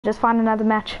Just find another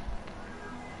match.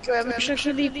 I should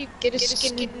actually get a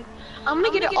skin. I'm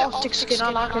gonna get an Arctic skin. I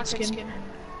like that skin.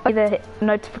 The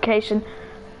notification.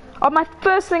 Oh, my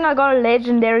first thing I got a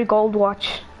legendary gold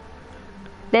watch.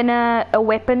 Then a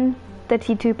weapon,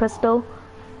 32 pistol,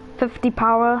 50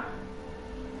 power,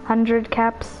 100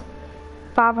 caps,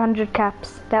 500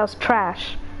 caps. That was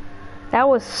trash. That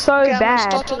was so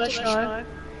bad.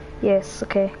 Yes,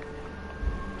 okay.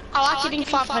 I like getting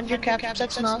 500 caps,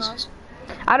 that's nice.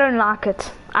 I don't like it.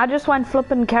 I just want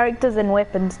flipping characters and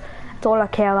weapons. That's all I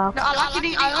care about. No,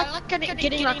 I like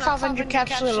getting like 500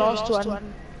 caps for the last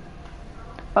one.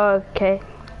 Okay.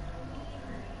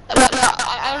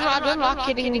 I don't like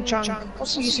getting junk.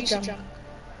 Also use junk.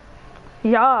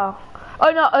 Yeah.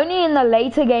 Oh no, only in the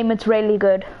later game it's really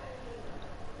good.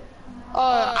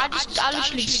 I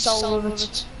literally just sell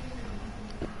it.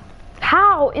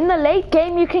 How? In the late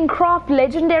game you can craft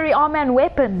legendary armor and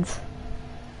weapons.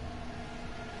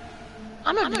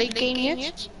 I'm not late game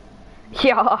yet.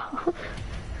 Yeah.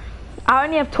 I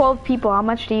only have 12 people. How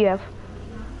much do you have?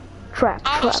 Trap.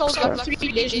 I've sold like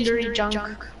 3 legendary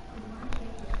junk.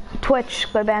 Twitch.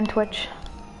 Go ban Twitch.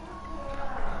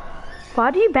 Why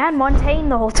do you ban Montaigne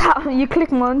the whole time? You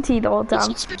click Monty the whole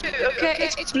time. It's blue, okay?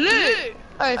 It's blue!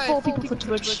 Oh, 4 people for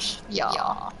Twitch.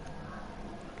 Yeah.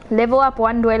 Level up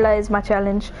 1 dweller is my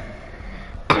challenge.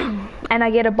 And I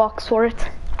get a box for it.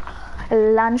 A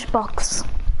lunch box.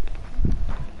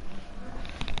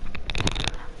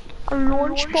 A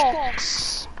launch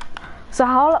box. So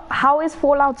how is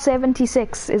Fallout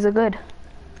 76? Is it good?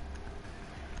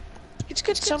 It's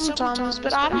good sometimes,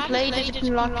 but I haven't played it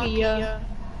in like a year.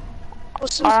 Or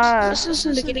since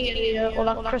the beginning of the year, or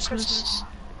like Christmas.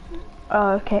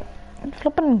 Oh, okay.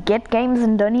 Flippin' get games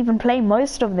and don't even play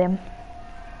most of them.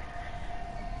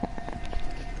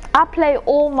 I play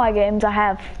all my games I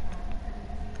have.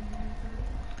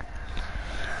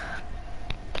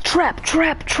 Trap.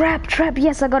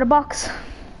 Yes, I got a box.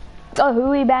 Oh, who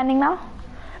are we banning now?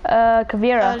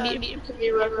 Kavira.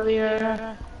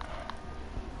 Kavira.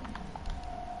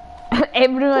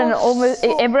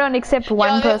 Everyone except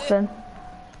one person.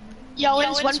 Yeah, when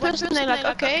it's one person, they're like,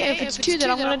 okay, if it's 2,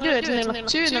 then I'm gonna do it. And they're like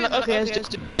 2, and they're like, okay, let's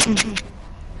do it.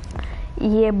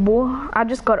 Yeah, boy. I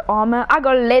just got armor. I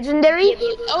got legendary.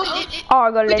 Oh,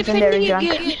 I got legendary junk.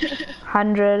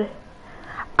 100.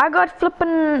 I got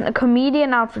flippin' a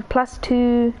comedian outfit plus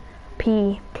 2p.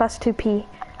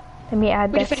 Let me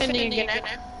add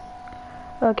that.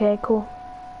 Okay, cool.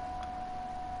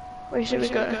 Where should we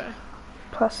go?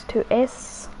 Plus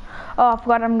 2s. Oh, I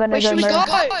forgot I'm gonna go. Where should we go?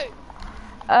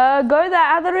 Go the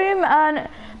other room.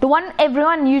 The one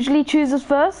everyone usually chooses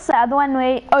first. The other one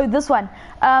where. Oh, this one.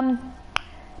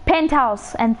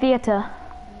 Penthouse and theater.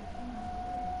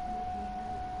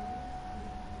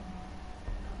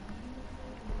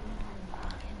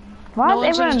 Why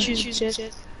is everyone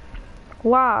choosing?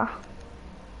 Wow.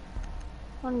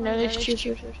 Oh no, it's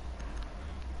stupid.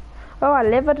 Oh, I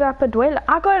leveled up a dweller.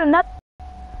 I got another.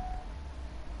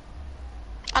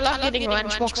 I like getting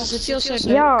lunchboxes. It feels so good.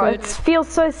 Yeah, it feels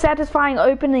so satisfying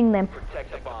opening them.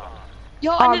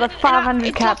 Yeah, I got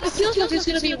 500 caps. It feels like there's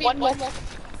gonna be one more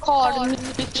card. And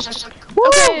just... Woo!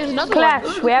 Okay, there's another clash.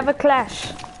 One. We have a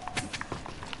clash.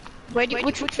 Wait,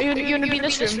 which you wanna be in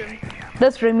this room?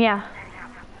 This room, yeah.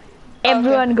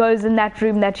 Everyone goes in that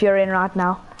room that you're in right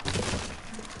now.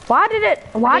 Why did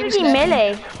he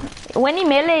melee? When he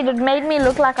meleeed, it made me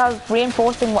look like I was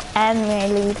reinforcing and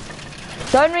meleeed.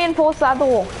 Don't reinforce the other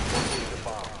wall.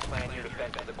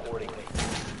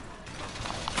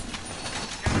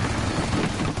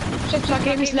 My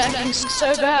game is lagging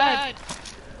so bad.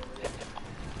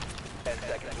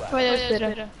 Wait, that's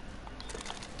better.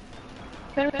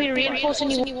 Don't be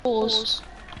reinforcing any walls.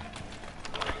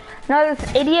 No,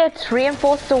 this idiot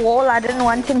reinforced the wall I didn't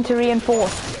want him to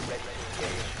reinforce.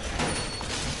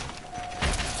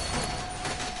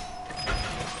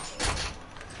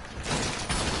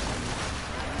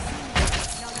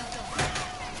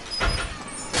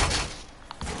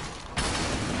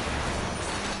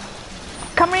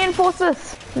 Come reinforce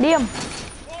this, Liam.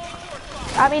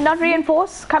 I mean, not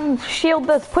reinforce, come shield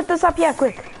this. Put this up here,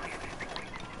 quick.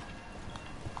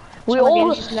 We all,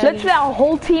 literally our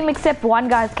whole team except one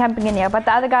guy is camping in here, but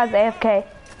the other guy's AFK.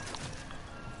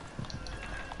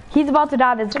 He's about to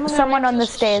die. There's someone on the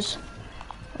stairs.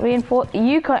 Reinforce.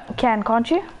 You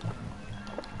can't you?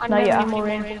 No, you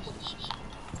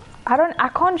are. I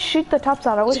can't shoot the top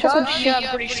side. I wish I could shoot. Yeah, I'm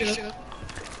pretty sure.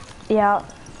 Yeah.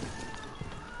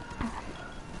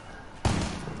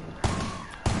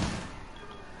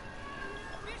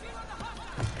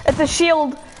 It's a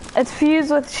shield. It's fused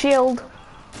with shield.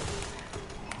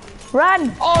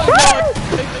 Run! Oh, Run!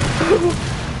 No.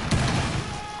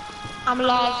 I'm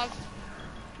alive.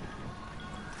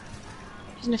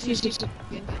 He's in a fuse again.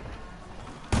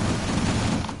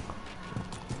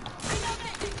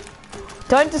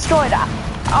 Don't destroy it.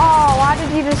 Oh, why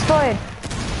did you destroy it?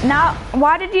 Now,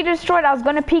 why did you destroy it? I was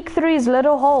gonna peek through his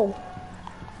little hole.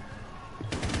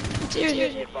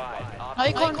 Seriously.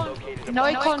 No,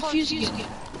 he can't fuse you.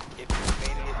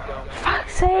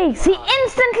 Fuck's sakes, he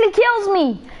instantly kills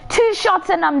me! 2 shots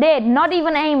and I'm dead, not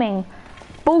even aiming.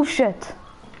 Bullshit.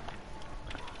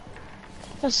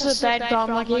 That's so bad, bro.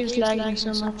 My game's lagging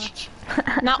so much.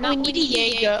 Now we need a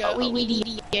Jaeger. We need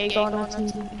a Jaeger on our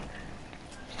team.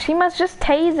 She must just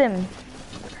tase him.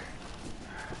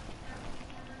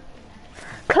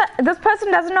 This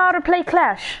person doesn't know how to play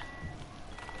Clash.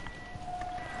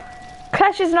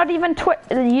 Clash is not even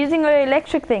using the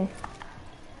electric thing.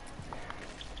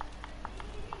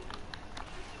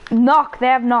 Knock, they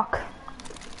have knock.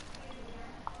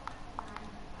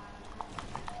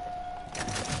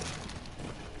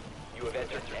 You have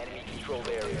entered an enemy controlled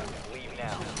area. Leave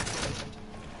now.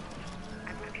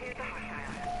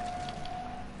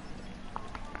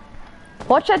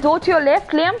 Watch that door to your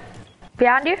left, Liam.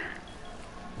 Behind you.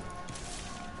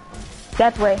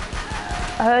 That way.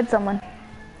 I heard someone.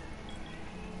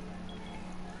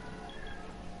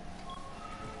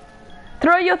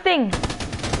 Throw your thing.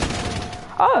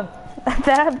 Oh,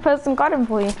 that person got him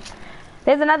for you.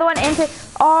 There's another one enter.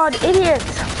 Oh, idiot.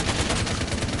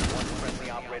 One friendly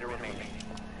operator remaining.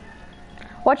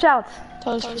 Watch out.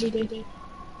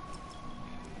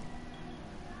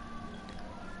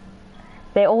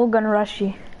 They're all gonna rush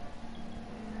you.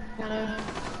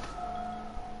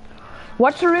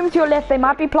 Watch the room to your left. They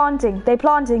might be planting. They're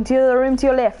planting to the room to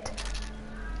your left.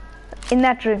 In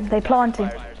that room, they're planting.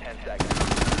 10 seconds.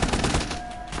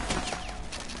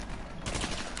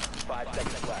 5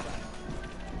 seconds left.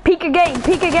 Peek again,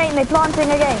 they're planting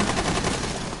again.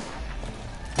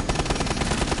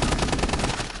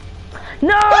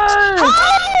 No!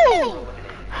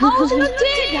 How is he not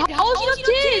dead? How is he not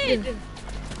dead?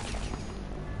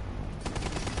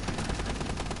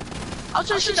 I was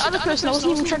trying to shoot the other person. I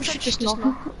wasn't even trying to shoot just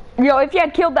now. Yo, if you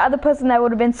had killed the other person, that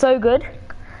would have been so good.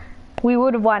 We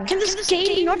would have won. Can this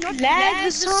game not lag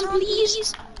this time,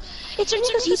 please? It's only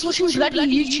because he's watching bloody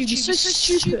YouTube. He's so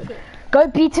stupid. Go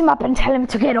beat him up and tell him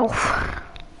to get off.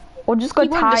 Or just go He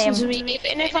won't tie him. listen to me.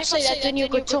 And if I say that, then you'll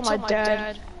go tell my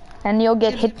dad. And you'll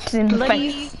get hit in the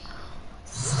Bloody. face.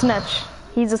 Snitch.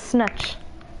 He's a snitch.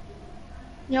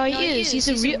 No, he is. He's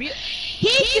a real.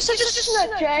 He's such a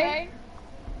snitch, eh?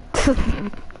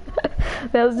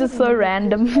 That was just so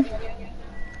random.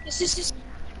 He's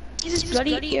his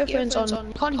bloody earphones on.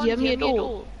 You can't hear me at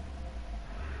all.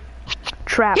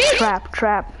 Trap, trap,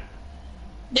 trap.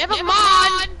 Never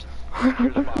mind.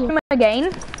 Him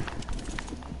again.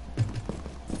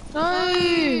 No,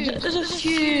 there's a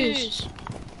fuse.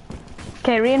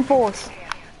 Okay, reinforce.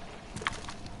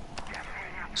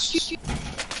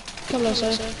 Come on,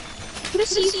 sir. Put a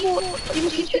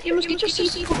C4. You must get your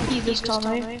C4 this time,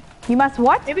 eh? You must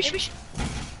what? Maybe we should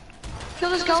kill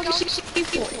this guy with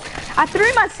C4. I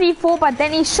threw my C4, but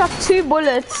then he shot 2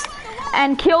 bullets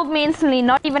and killed me instantly,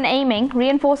 not even aiming.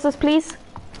 Reinforce this, please.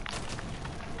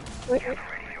 Wait.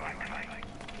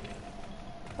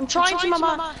 I'm trying to,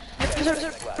 mama. Is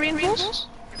it reinforce?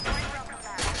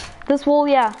 This wall,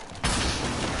 yeah.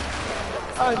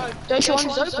 Oh, don't you want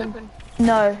it open?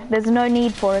 No, there's no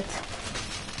need for it.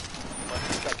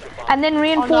 And then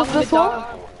reinforce this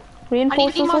wall.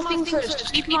 Reinforce this wall. Thing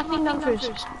first. Keep my thing down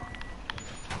first.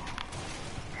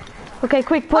 Okay,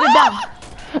 quick, put it down.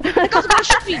 That guy's about to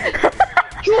shoot me. I could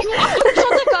have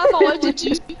shot that guy if I wanted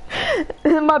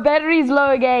to. My battery's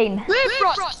low again. Where,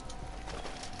 Frost?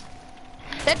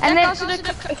 That guy's gonna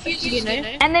confuse you, know?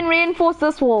 And then reinforce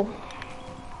this wall.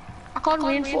 I can't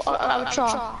reinforce. I'll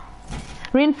try.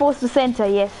 Reinforce the center,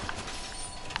 yes.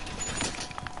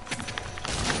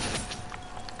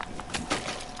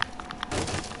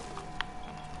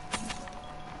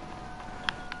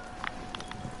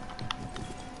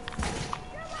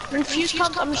 When fuse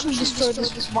comes, I'm just gonna destroy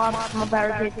this with my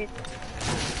barricade.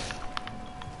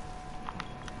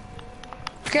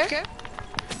 Okay?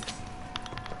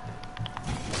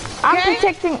 I'm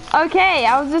protecting. Okay,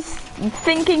 I was just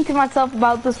thinking to myself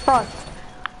about this Frost.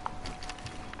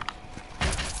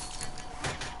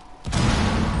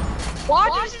 Why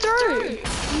did you through?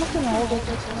 I'm not gonna hold it.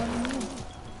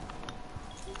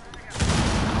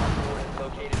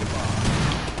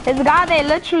 There's a guy there,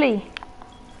 literally.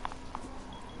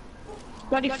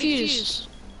 Bloody fuse.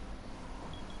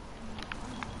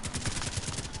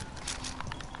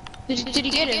 Did he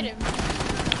get him?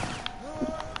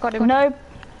 Got him. Nope.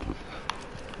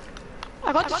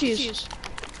 I got the fuse.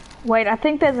 Wait, I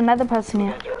think there's another person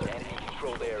here. Enter enemy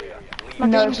controlled area. Leave My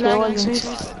No, game's there lagging.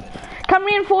 wasn't. Come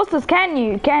reinforce this, can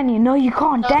you? Can you? No, you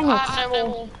can't, dang it. I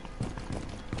know.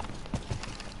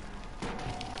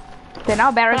 They're now I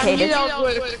knew barricaded. that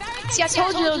would work. See, I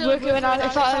told you that would work when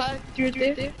if I threw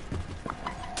it there.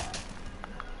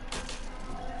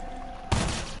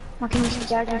 My game's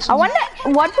lagging. I wonder,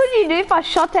 what would you do if I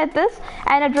shot at this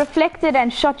and it reflected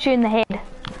and shot you in the head?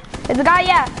 There's a guy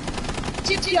here.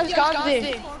 See, there's guys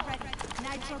there.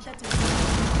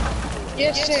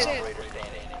 Yes, sir. operator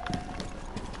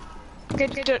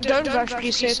standing. Okay, don't rush,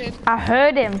 please, sir. I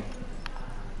heard him.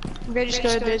 Okay, just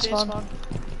go there, it's fine.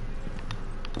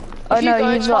 Oh If you no, go,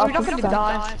 he's it's the fine, we're not opposite gonna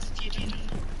side. die.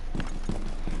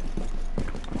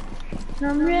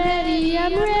 I'm ready,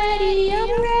 I'm ready, I'm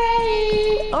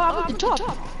ready. Oh, I'm at the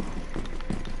top.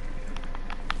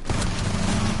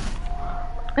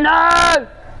 No!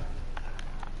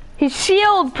 His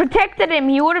shield protected him.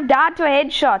 He would have died to a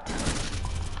headshot.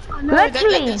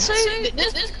 Literally.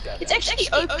 It's actually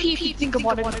OP if you think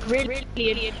about it.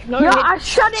 Really. No Yeah, head- I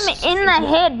shot him in the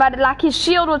head, but like his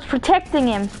shield was protecting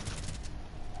him.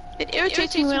 It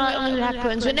irritates me when it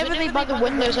happens. Whenever they by the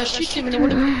windows, I shoot them and they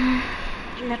wouldn't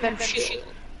have that shield.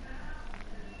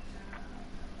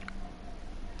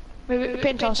 Maybe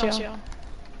Penthouse here.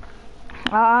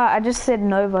 I just said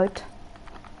no vote.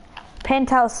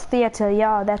 Penthouse Theater,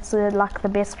 yeah, that's like the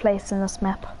best place in this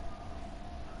map.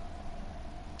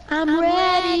 I'm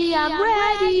ready, I'm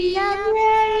ready, I'm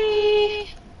ready.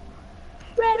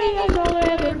 Ready as I'll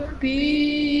ever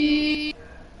be.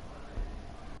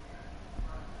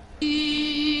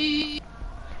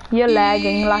 You're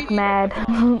lagging like mad.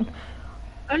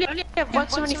 Only have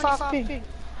 175 ping.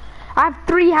 I have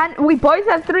 300. We both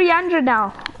have 300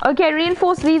 now. Okay,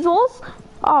 reinforce these walls.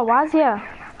 Oh, why is here?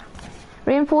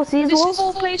 Reinforce these This is walls.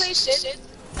 all places.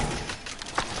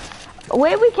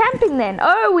 Where are we camping then?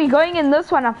 Oh, we're going in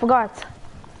this one. I forgot.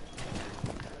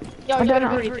 Yeah, I you don't gotta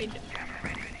know. hurry.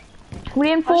 Put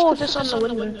Reinforce. this on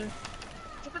the window.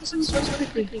 Put this on so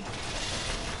quickly.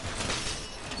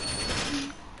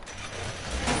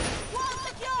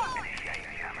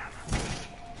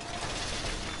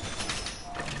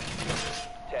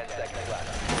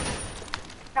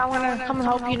 I wanna come and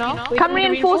help you now. Wait Come for me to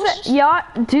reinforce it. Yeah,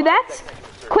 do that.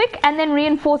 Quick, and then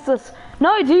reinforce this.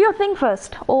 No, do your thing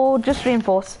first. Or just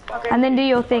reinforce. And then do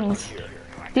your things.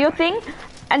 Do your thing,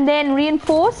 and then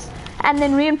reinforce. And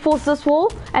then reinforce this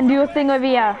wall, and do your thing over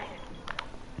here.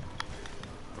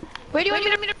 Where do you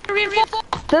want me to reinforce?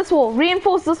 This wall.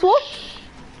 Reinforce this wall.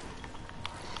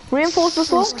 Reinforce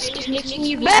this wall. It's making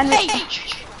you And-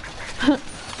 rage.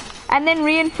 And then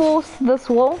reinforce this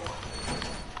wall.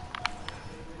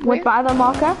 With my other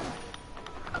marker.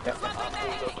 Located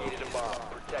a bomb.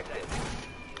 Protect it.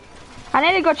 I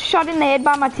nearly got shot in the head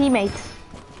by my teammates.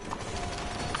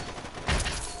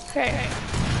 Okay.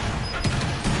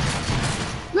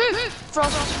 Move!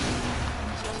 Frost.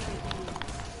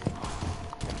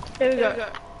 There we go.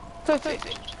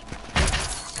 Perfect.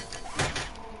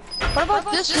 What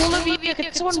about this wall over here?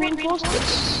 Can someone reinforce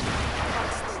this?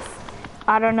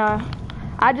 I don't know.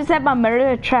 I just have my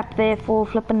mirror trap there for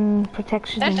flipping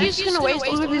protection. That thing. is gonna waste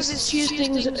all of these huge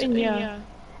things in here.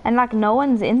 And like no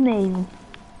one's in there even.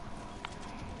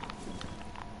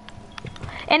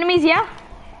 Enemies, yeah?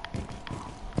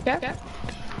 Yeah.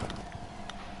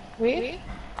 Where?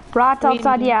 Right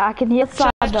outside, yeah. I can hear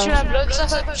side Should though. I blow this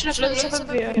up? Should I blow this up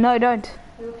over here? No, don't.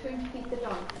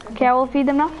 Okay, I will feed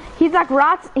them now. He's like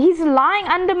right. He's lying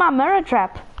under my mirror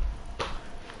trap.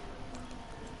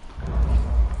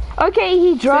 Okay,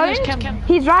 he droned.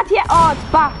 He's right here. Oh,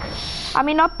 it's Buck. I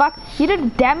mean, not Buck. He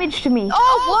did damage to me.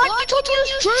 Oh, what? You told me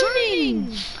he was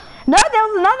droning! No, there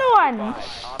was another one.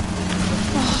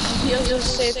 He was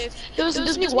just safe. There was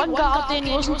only one guy out there and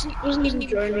he wasn't even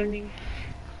droning.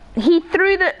 He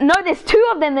threw the. No, there's two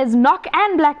of them. There's Knock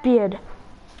and Blackbeard.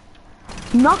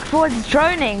 Knock was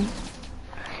droning.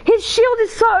 His shield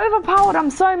is so overpowered. I'm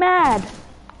so mad.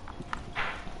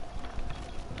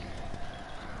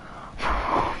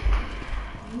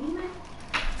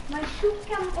 My shoe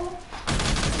cam off.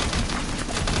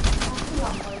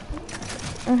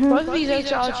 Both of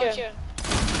these are out here.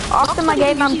 After my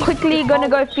game, I'm quickly gonna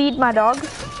go feed my dogs.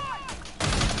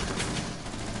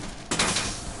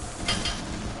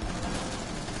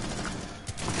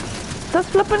 This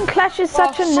flippin' Clash is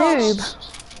such a noob.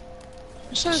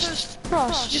 So,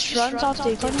 Frost just runs out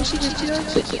there. Can't you see the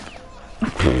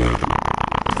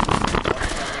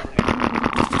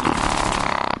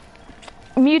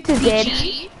two? Mute is dead.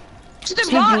 To the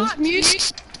right,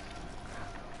 mute.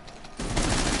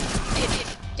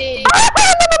 Dead.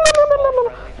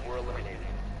 Friendlies were eliminated.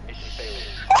 Mission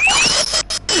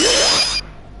failure.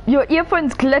 Your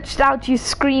earphones glitched out, you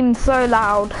screamed so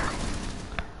loud.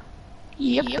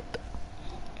 Yep.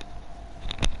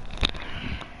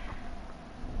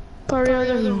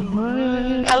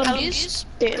 LMGs?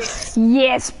 Death.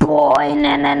 Yes, boy.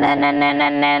 Na, na, na, na, na, na,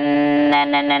 na, na,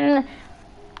 na, na.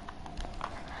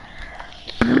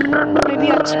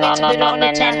 Maybe I'd spend a bit on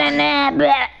attack.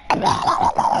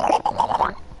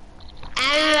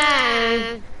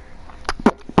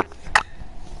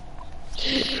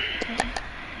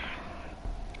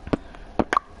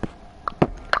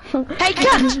 Hey,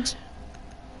 cut!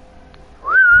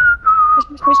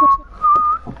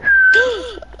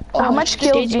 How much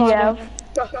kills do you have?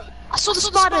 I saw the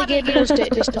spider again, but it was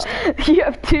dead this time. You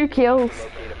have 2 kills.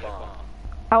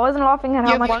 I wasn't laughing at how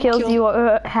You have much 1 kills kill. you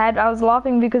had. I was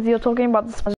laughing because you were talking about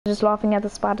the spider. I was just laughing at the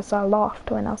spider, so I laughed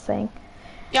when I was saying.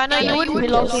 Yeah, I know you wouldn't be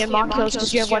laughing at my kills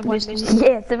because you have 1 missing.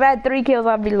 Yes, if I had 3 kills,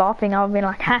 I'd be laughing. I'd be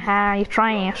like, haha, you're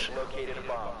trash. Located a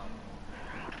bomb.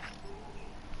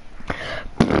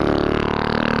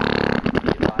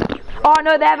 Oh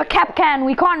no, they have a cap can.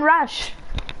 We can't rush.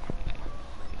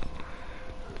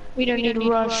 We don't need to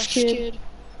rush, kid.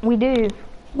 We do.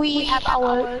 We have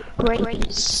our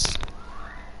race.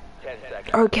 10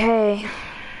 seconds. Okay.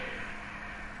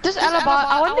 This alibi,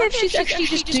 I wonder if she's actually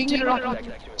just doing it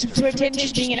like to pretend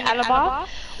she's doing an alibi,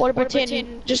 or to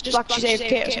pretend just like she's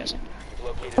AFK or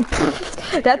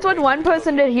something. That's what one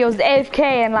person did. He was AFK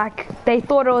and like they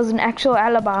thought it was an actual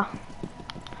alibi.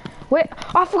 Wait,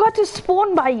 I forgot to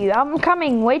spawn by you. I'm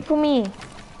coming. Wait for me.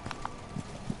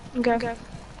 Okay.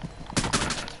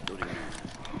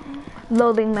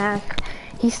 Loading Mac.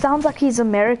 He sounds like he's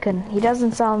American. He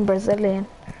doesn't sound Brazilian.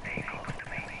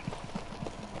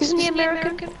 Isn't he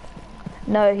American?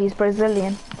 No, he's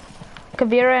Brazilian.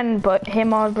 Kavira and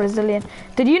him are Brazilian.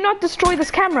 Did you not destroy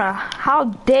this camera? How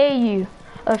dare you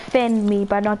offend me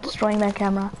by not destroying that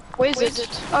camera? Where's it?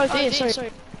 Oh, there,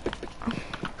 sorry.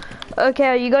 Okay,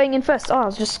 are you going in first? Oh, I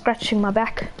was just scratching my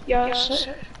back. Yeah,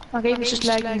 sorry. My game is just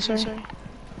lagging, sorry.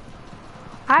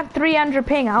 I have 300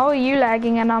 ping. How are you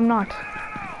lagging and I'm not?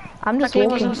 I'm just My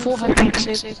game was walking. on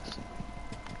 400.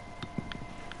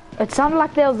 It sounded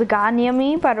like there was a guy near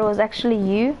me, but it was actually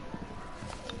you.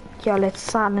 Yeah, let's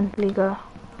silently go.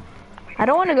 I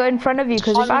don't want to go in front of you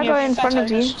because if I go in front of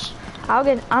you,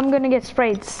 I'm gonna get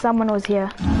sprayed. Someone was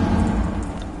here.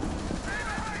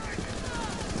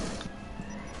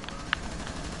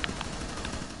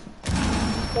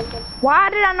 Why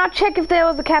did I not check if there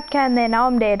was a cap can there? Now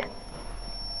I'm dead.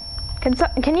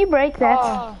 Can you break that?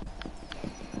 Oh.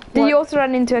 Did you also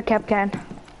run into a cap can?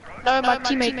 No, my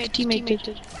teammate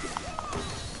did.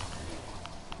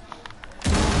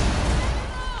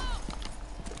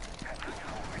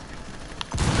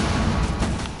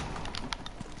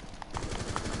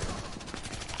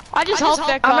 I just helped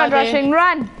that guy. I'm not rushing.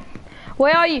 Run!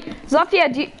 Where are you? Zofia,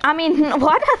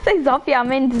 why did I say Zofia? I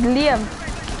meant Liam.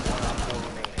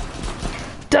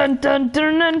 Dun dun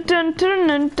dun dun dun dun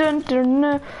dun dun dun dun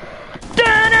dun.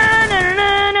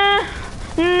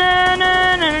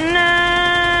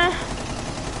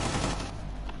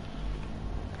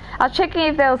 I was checking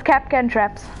if there was capcan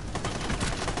traps.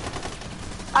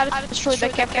 I destroyed the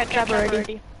capcan trap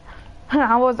already.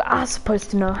 How was I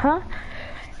supposed to know, huh?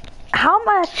 How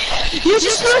much? You're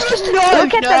just supposed to know.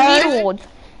 Look at the leaderboard.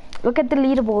 Look at the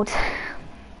leaderboard.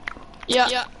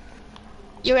 Yeah.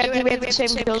 You had the same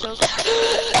kills.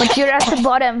 But you're at the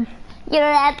bottom. You're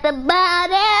at the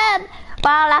bottom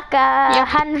by like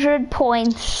 100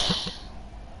 points.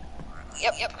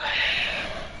 Yep.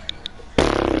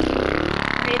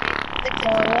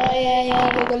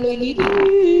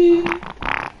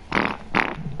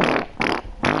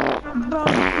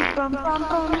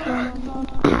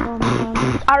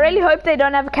 I really hope they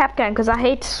don't have a capcan because I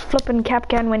hate flipping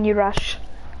capcan when you rush.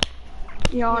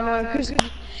 Yeah, I know, because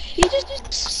he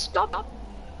just stopped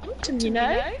him, you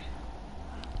know?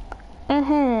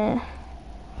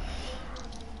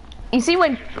 You see,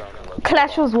 when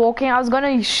Clash was walking, I was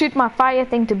gonna shoot my fire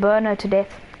thing to burn her to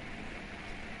death.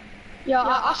 Yeah,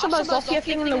 I saw my Zofia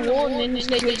thing on the wall and then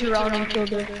just went around and killed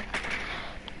her.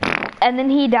 And then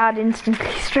he died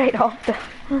instantly straight after.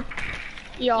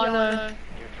 Yeah, I know.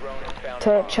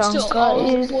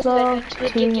 Tachanka is the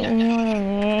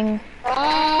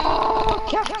Oh,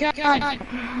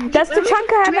 Does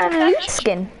Tachanka have an elite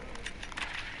skin?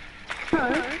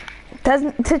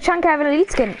 Doesn't Tachanka have an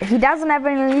elite skin? He doesn't have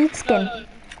an elite skin.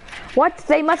 What?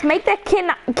 They must make that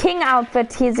king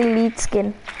outfit his elite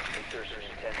skin. Insertion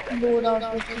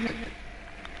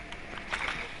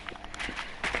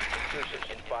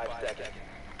in 5 seconds.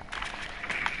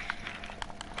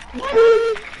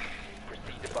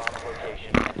 Proceed to bomb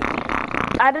location.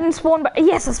 I didn't spawn by.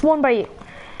 Yes, I spawned by you.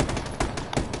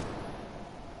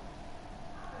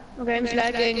 Okay, I'm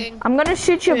lagging. I'm gonna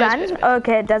shoot your gun.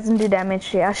 Okay, it doesn't do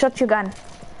damage. Yeah, I shot your gun.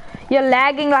 You're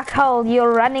lagging like hell.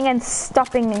 You're running and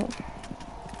stopping.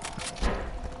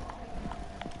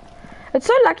 It's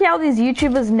so lucky how these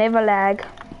YouTubers never lag.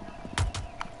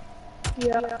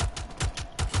 Yeah.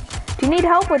 Do you need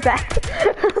help with that?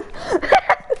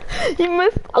 You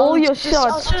missed all your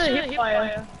shots. Hip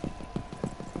fire.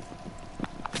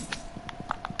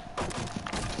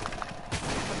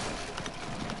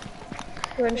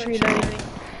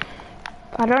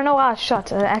 I don't know why I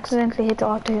shot. I accidentally hit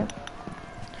R2.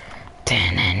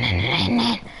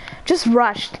 Just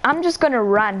rushed. I'm just gonna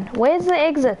run. Where's the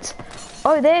exit?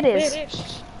 Oh, there it is.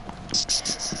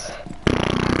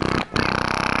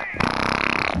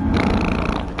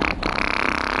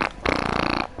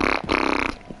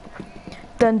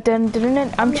 Dun dun dun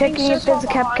dun. I'm checking if there's a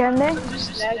cap can there.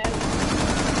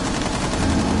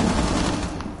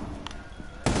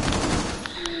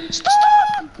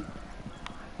 Stop!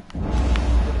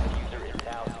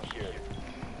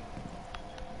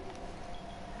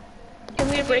 Can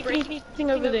we break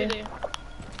anything over there?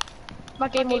 My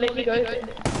game will let me go.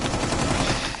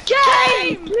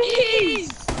 Game, please!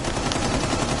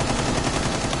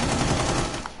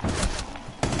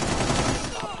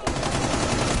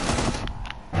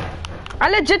 I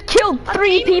legit killed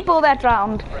 3 people that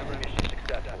round.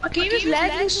 My game is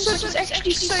lagging so it's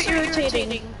actually so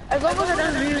irritating. As long as I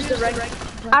don't lose the rank.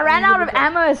 I ran out of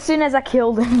ammo as soon as I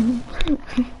killed him.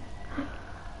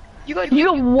 You got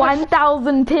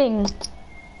 1000 ping.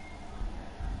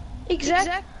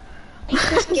 Exactly.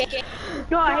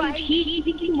 No,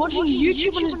 he's watching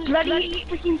YouTube on his bloody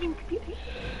freaking.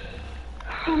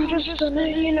 I'm just gonna,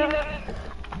 you know.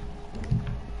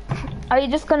 Are you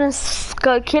just gonna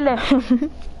go kill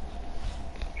him?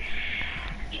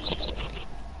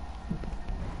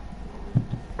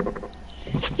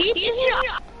 Isn't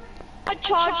a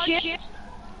charge yet?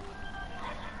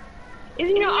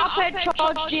 Isn't your iPad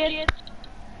charged yet?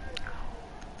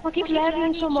 I keep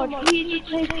lagging so much. Please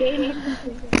play games.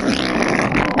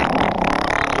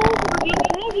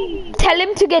 Tell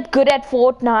him to get good at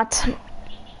Fortnite.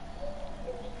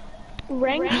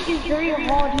 Rank is very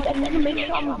hard. I need to make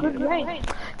sure I'm a good rank.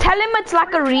 Tell him it's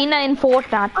like arena in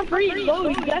Fortnite. I'm pretty low,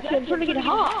 exactly. I'm trying to get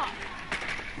high.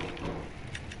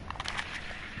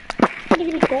 I'm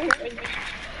trying to get gold.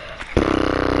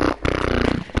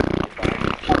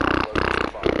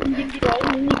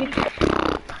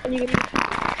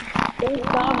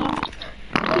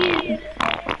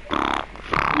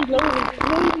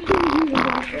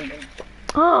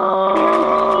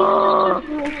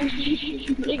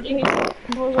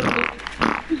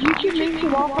 YouTube makes you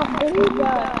walk off very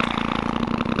bad.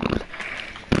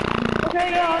 Okay,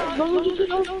 as long as you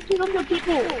don't kill other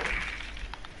people.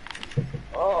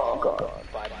 Oh god.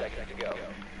 5 seconds to go.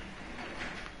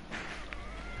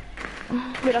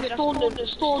 Wait, I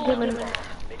stalled him and...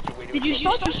 Did you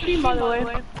start the stream, by the way?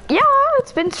 Yeah,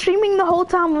 it's been streaming the whole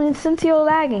time since you're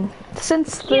lagging.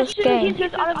 Since this game. He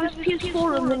gets out of his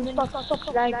PS4 room and stops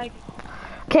lagging.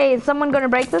 Okay, is someone gonna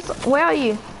break this? Where are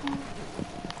you?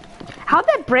 How'd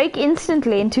that break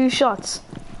instantly in 2 shots?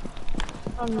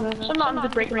 Sometimes they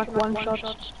break like 1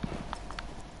 shot.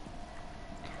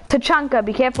 Tachanka,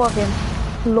 be careful of him.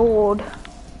 Lord.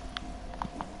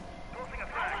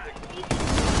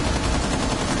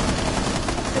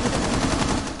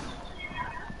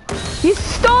 You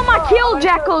stole my kill,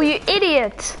 Jackal, you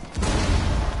idiot!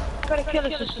 I gotta kill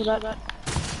us for that.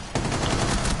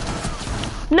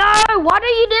 No, what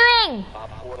are you doing?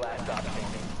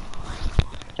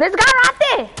 There's a guy right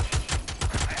there!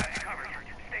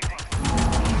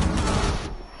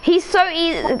 He's so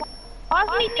easy. Why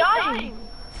is he dying?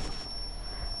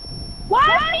 Why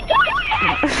is he dying?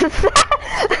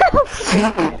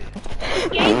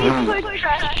 Game is so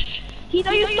trash.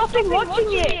 Are you stopping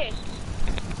watching it?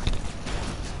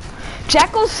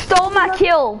 Jackal stole my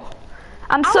kill.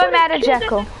 I'm so mad at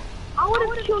Jackal. I would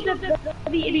have killed that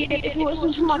bloody idiot if it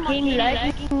wasn't for my game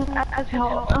lagging as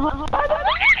hell.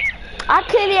 I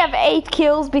clearly have 8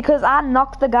 kills because I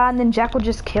knocked the guy and then Jackal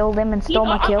just killed him and stole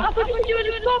my kill. I thought you were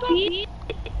doing a stop, Pete.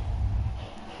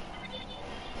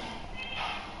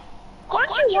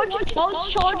 Can't you watch it while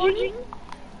charging?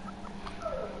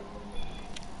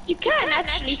 You can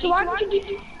actually, so why don't you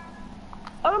do...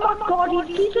 Oh my god,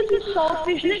 he's so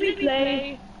selfish, let me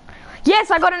play.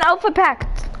 Yes, I got an alpha pack.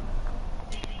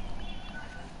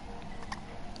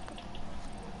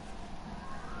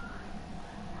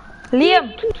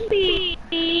 Liam.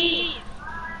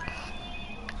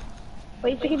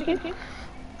 Wait a second.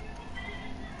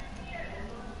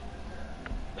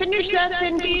 Finish that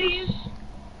then, please.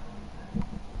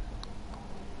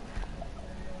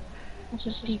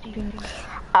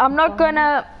 I'm not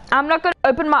gonna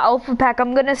open my alpha pack.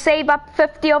 I'm gonna save up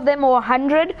 50 of them or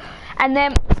 100, and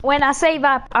then when I save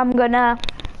up, I'm gonna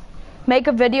make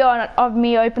a video of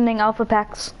me opening alpha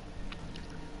packs.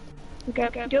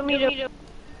 Okay. Do you want me to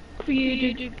for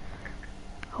you to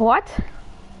What?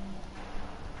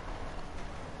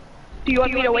 Do you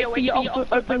want me to wait for you to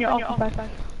open your alpha pack?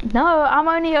 No, I'm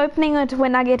only opening it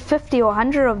when I get 50 or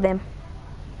 100 of them.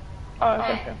 Oh,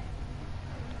 okay.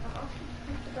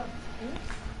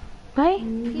 Hey?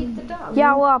 Feed the dog.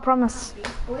 Yeah, well, I promise.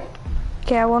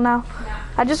 Okay, I will now.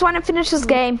 I just want to finish this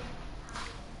game.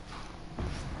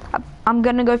 I'm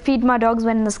gonna go feed my dogs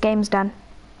when this game's done.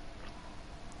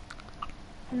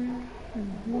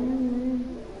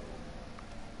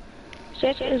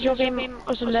 Seth, is your game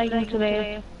also lagging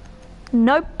today?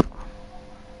 Nope.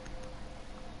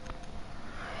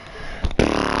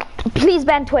 Please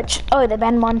ban Twitch. Oh, they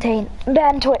banned Montaigne.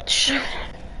 Ban Twitch.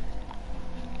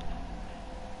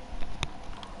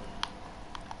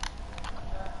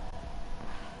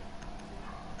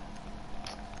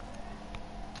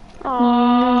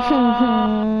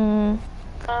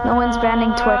 No one's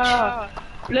banning Twitch.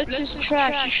 Look, this is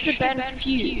trash. You should have banned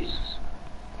Fuse.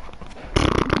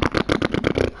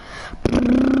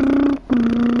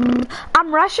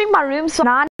 I'm rushing my rooms for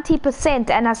 90%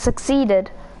 and I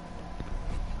succeeded.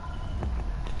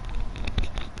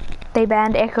 They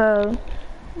banned Echo.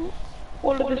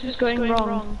 All of this is going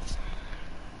wrong.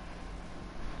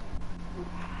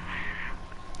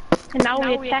 And now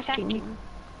we're attacking.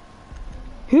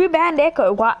 Who banned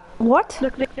Echo? What?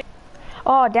 Look.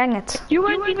 Oh, dang it. You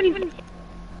weren't even...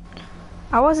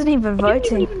 I wasn't even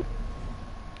voting.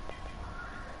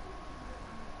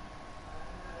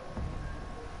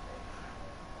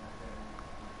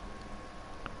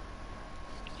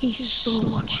 He's so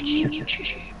watching you.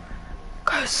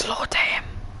 Go slaughter him.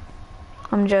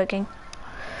 I'm joking.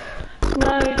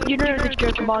 No, you know the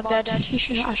joke about that. I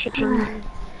should do.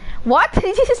 What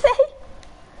did you say?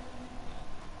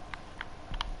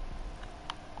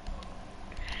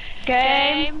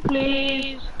 Game,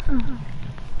 please.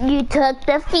 You took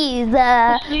the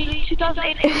visa.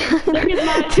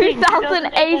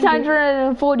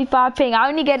 2,845 ping. I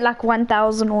only get like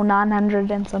 1,000 or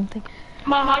 900 and something.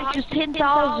 My height is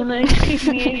 10,000 and it's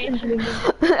me.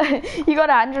 You got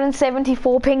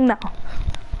 174 ping now.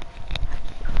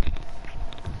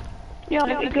 Yeah,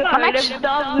 I'm actually...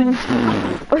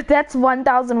 That's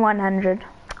 1,100.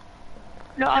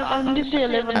 No, I'm just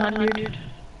 1,100.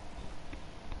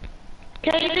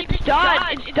 Okay, it's done.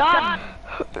 It's done.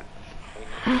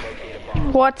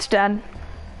 What's done?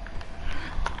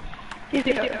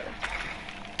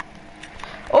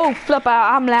 Oh, flip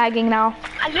out. I'm lagging now.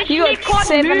 You got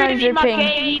 700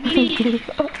 ping.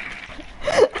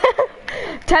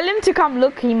 Tell him to come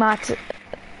look. He might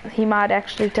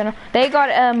actually turn on. They got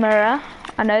a mirror.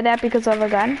 I know that because of a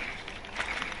gun.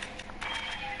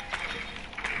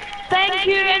 Thank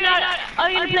you. Are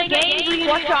you gonna play games or you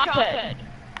watch after?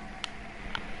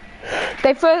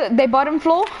 They bottom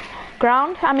floor,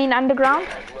 underground.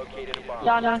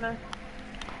 Yeah, no.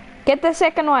 Get the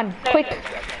second one, quick.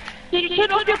 Did you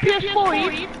turn off your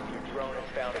PS4?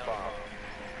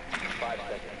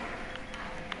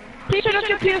 Please turn off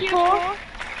your PS4.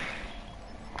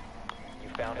 You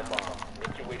found a bomb.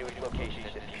 Make your way to its location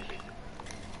and defuse it.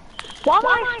 Why am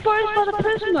I exposed by the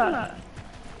prisoner?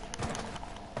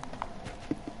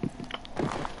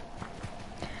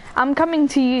 I'm coming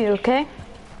to you, okay?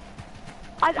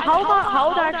 How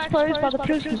would I exposed by the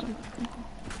prisoner?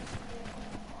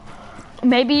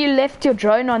 Maybe you left your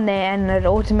drone on there and it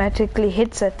automatically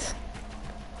hits it.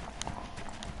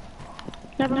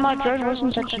 Never, my drone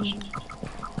wasn't touching.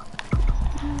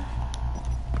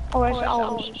 Oh, it's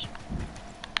ours.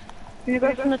 You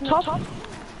go from the top?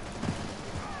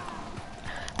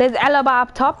 There's alibi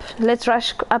up top. Let's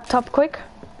rush up top quick.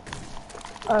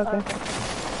 Okay.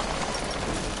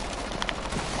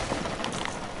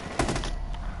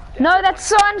 No, that's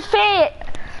so unfair.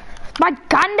 My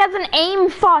gun doesn't aim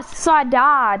fast, so I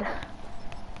died.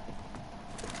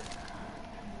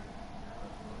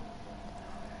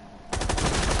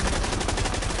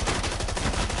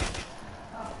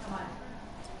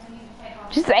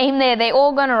 Just aim there, they're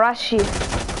all gonna rush you. I'm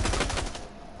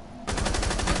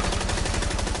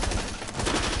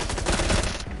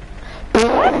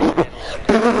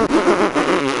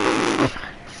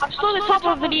still at the top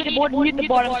of the leaderboard and you at the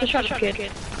bottom, so shut up,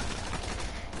 kid.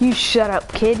 You shut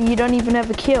up, kid. You don't even have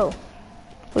a kill.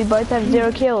 We both have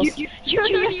 0 kills. You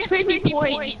only have 20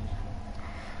 points.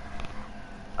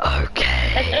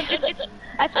 Okay.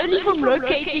 That's only from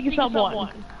locating someone.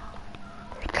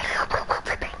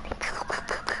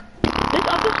 This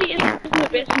other honestly isn't the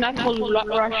best map for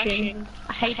rushing.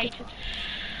 I hate it.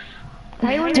 Do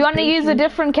you want to use a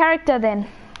different character then?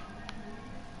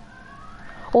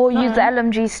 Or use the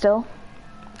LMG still?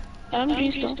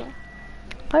 LMG still.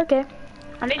 Okay.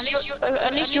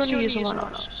 Unless you want to use someone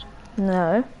else.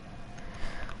 No.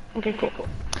 Okay, cool.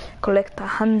 Collect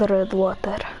 100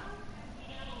 water.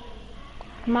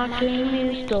 My game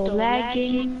is still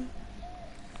lagging.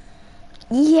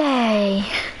 Yay!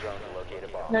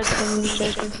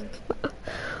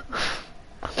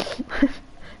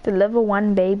 The level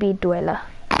 1 baby dweller.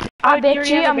 I bet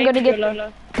you I'm gonna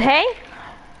get... Hey?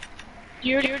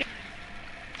 You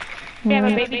have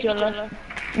a baby dweller.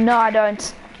 No, I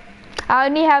don't. I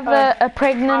only have a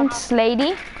pregnant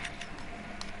lady.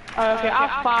 Oh, okay, I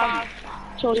have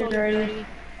 5 children already.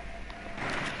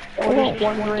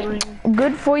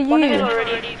 Good for you.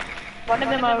 One of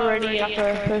them already like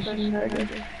a person already.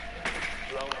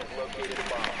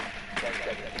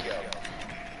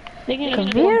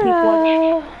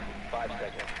 Kavira.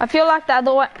 I feel like the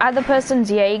other person's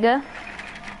Jaeger.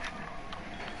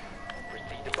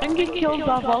 Don't get killed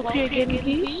by Valkyrie again,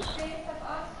 please.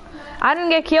 I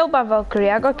didn't get killed by Valkyrie,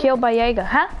 I got killed by Jaeger.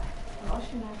 Huh?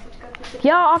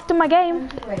 Yeah, after my game.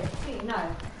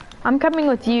 I'm coming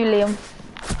with you, Liam.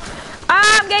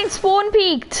 Ah, I'm getting spawn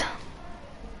peeked.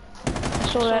 I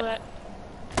saw that.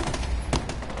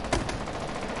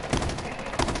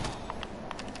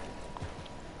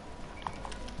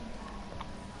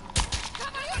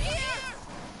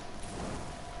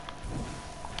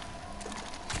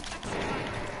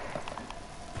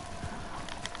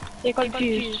 They're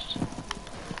confused.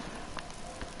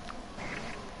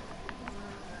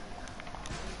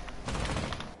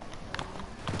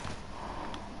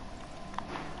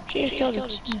 She's killed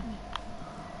it.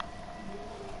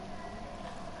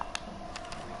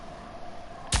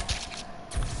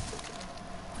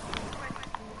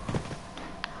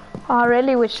 I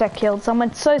really wish I killed someone.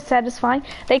 It's so satisfying.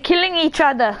 They're killing each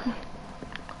other.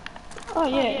 Oh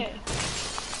yeah.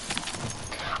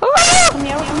 Oh! Come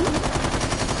here with me.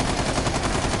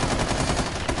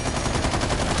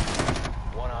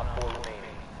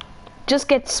 Just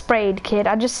get sprayed, kid.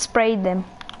 I just sprayed them.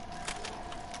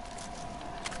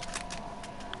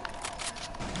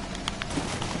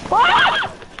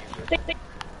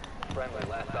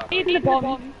 In the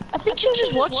bomb. I think she was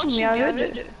just watching me. I heard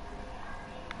it.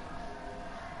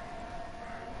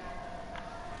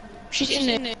 She's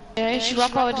in there. Yeah, she's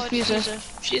right by the diffuser.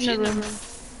 She's in the room.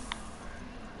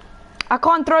 I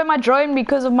can't throw my drone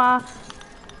because of my...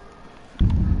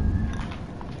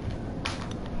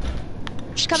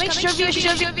 She's coming. She's over here. She's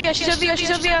over here. She's over here.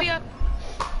 She's over here.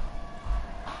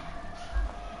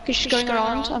 Okay, she's going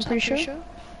around. I'm pretty sure.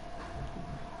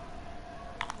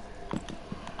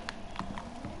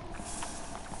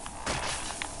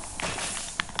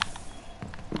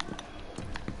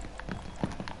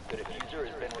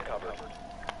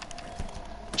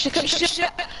 She's coming.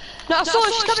 No, I saw her.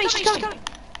 She's coming. She's coming.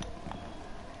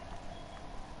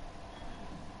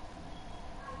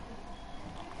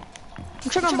 I'm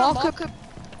trying to mark her.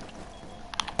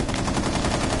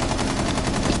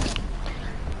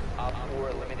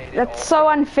 That's so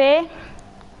unfair.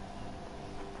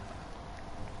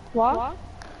 What?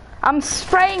 I'm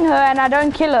spraying her and I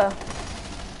don't kill her.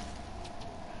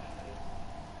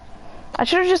 I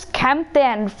should have just camped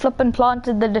there and flippin'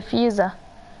 planted the diffuser.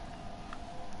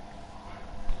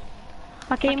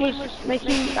 My game was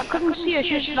making... I couldn't see her.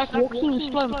 She was like walking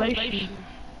in slow motion.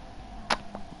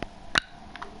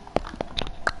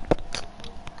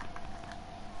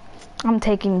 I'm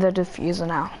taking the diffuser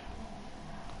now.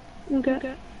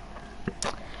 Okay.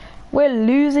 We're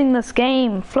losing this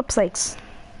game. Flip sakes.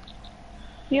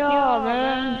 Yeah,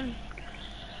 man.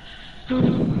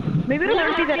 Maybe it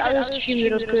was that other stream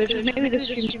that was good. Maybe this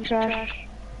stream's trash.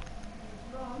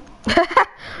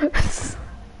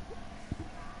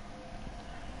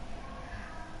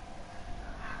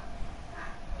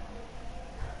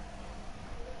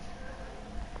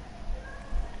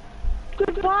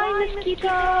 Goodbye,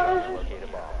 mosquitoes.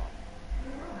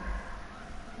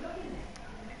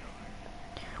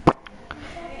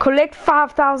 Collect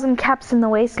 5,000 caps in the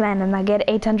wasteland and I get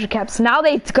 800 caps. Now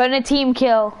they're gonna team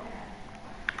kill.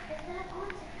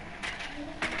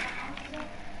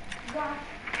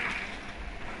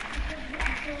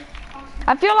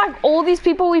 I feel like all these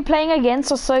people we're playing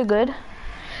against are so good.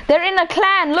 They're in a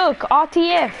clan, look,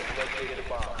 RTF.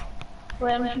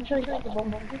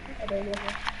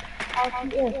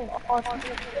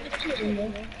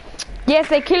 Yes,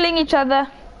 they're killing each other.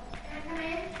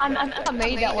 I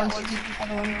made that one. 5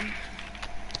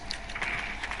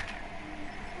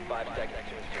 seconds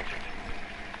to insertion.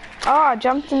 Oh, I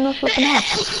jumped in the flipping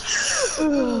house.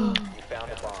 You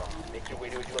found a bomb. Make your way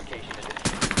to its location and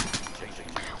defuse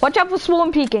it. Watch out for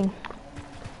swarm peeking.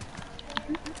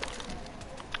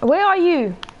 Where are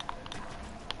you?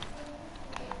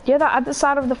 You're the other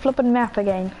side of the flipping map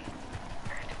again.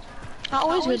 I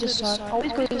always go this side. I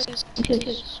always go this side.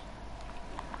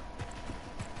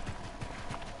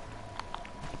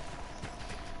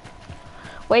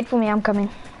 Wait for me, I'm coming.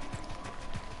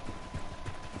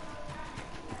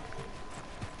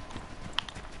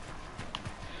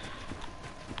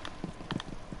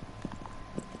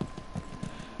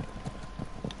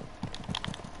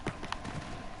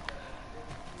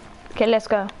 Okay, let's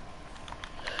go.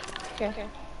 Okay.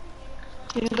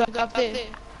 You can go up there.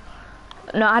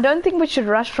 No, I don't think we should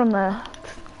rush from the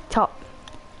top.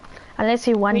 Unless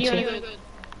you want to.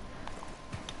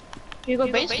 You go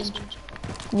basement.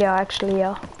 Yeah, actually,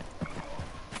 yeah.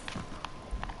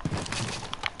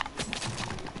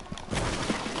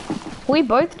 We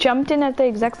both jumped in at the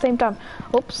exact same time.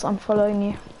 Oops, I'm following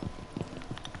you.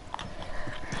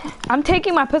 I'm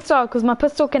taking my pistol out because my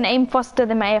pistol can aim faster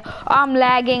than my AR. Oh, I'm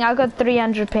lagging. I got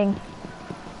 300 ping.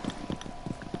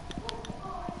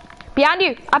 Behind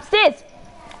you, upstairs.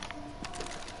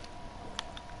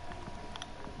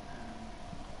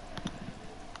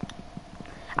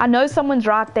 I know someone's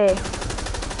right there.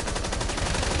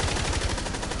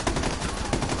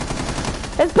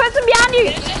 There's a person behind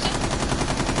you.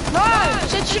 No!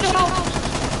 Said shoot help!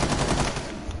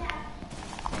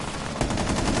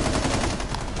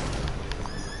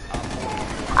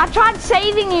 I tried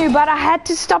saving you, but I had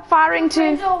to stop firing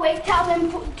too. Oh, wait, tell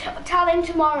them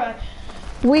tomorrow.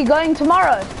 We going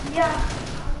tomorrow? Yeah.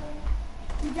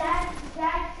 Dad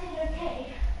said okay.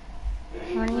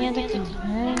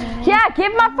 Yeah,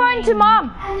 give my phone to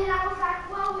mom. And then I was like,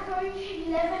 well, we're going to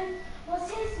 11. Well,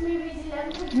 since movie's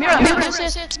 11 to 12.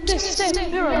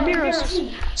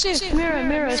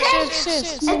 Mirror,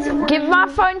 Give my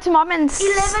phone to mom and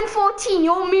 11:14.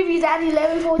 Your movie's at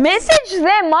 11:14. message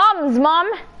their moms,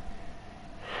 mom.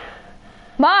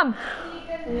 Mom.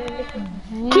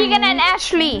 Keegan and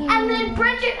Ashley. And then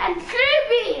Bridget and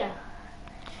Phoebe.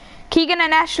 Keegan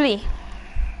and Ashley.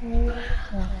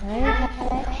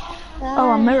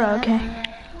 Oh, a mirror, okay.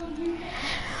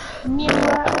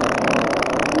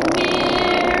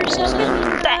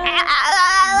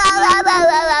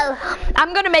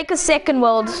 I'm gonna make a second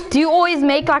world. Do you always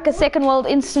make like a second world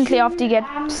instantly after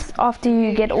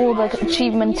you get all the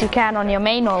achievements you can on your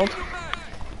main world?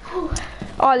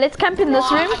 Oh, let's camp in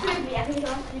this room.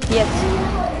 Yes.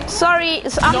 Sorry,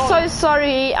 I'm so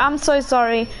sorry. I'm so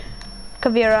sorry,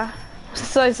 Kavira.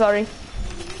 So sorry.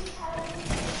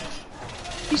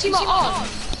 You see my arm?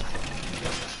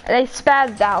 They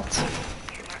spazzed out.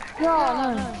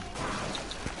 No.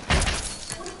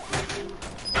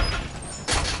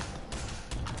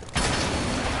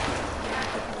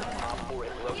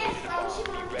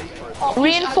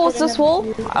 Reinforce this wall.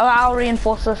 Oh, I'll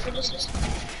reinforce this.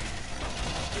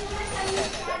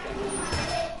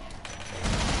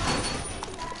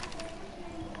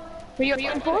 Will you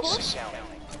reinforce?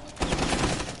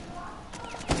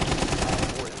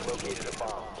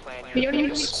 Will you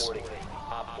reinforce?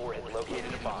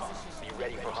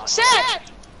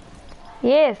 Set!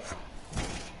 Yes.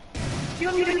 You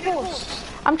want me to reinforce?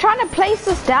 I'm trying to place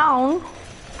this down.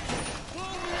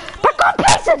 But I can't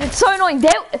place it! It's so annoying.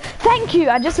 Thank you.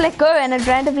 I just let go and it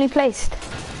randomly placed.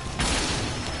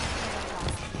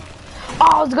 Oh,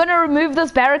 I was gonna remove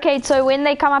this barricade so when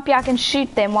they come up here I can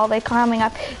shoot them while they're coming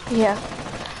up here.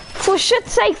 For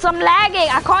shit's sakes, I'm lagging.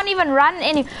 I can't even run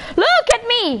any. Look at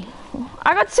me!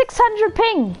 I got 600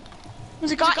 ping.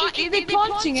 There's a guy, they're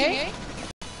planting, eh?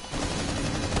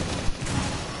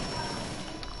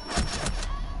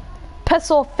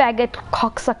 Piss off, faggot,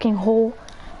 cocksucking whore.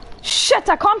 Shit,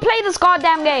 I can't play this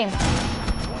goddamn game.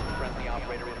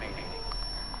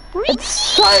 It's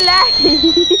so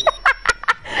laggy.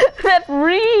 That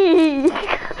reek.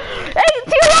 Hey,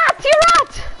 to your right, to your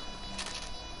right.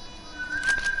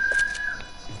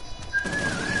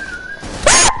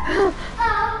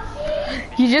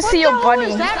 You just see your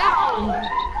body.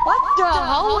 What the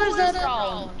hell was that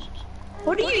round?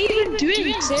 What are you even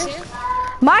doing, Seth?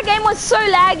 My game was so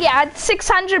laggy, I had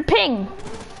 600 ping.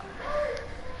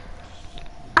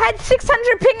 I had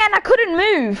 600 ping and I couldn't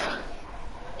move.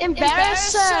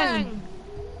 Embarrassing.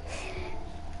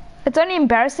 It's only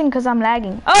embarrassing because I'm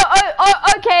lagging. Oh,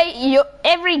 okay.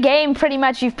 Every game pretty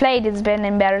much you've played has been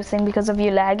embarrassing because of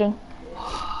you lagging.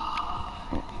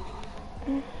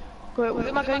 Wait, where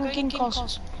am I going? King Castle.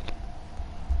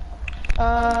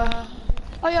 Oh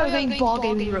yeah, we're going ball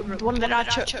gaming room, the one that I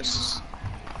chose.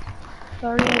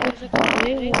 Sorry,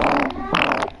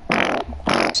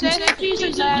 Send please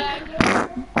don't lag.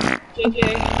 JK.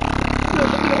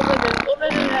 All of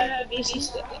them have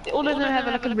bases. All of them have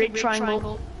like a red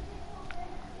triangle.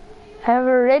 Have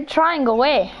a red triangle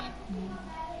where?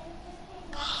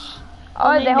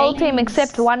 Oh, the whole team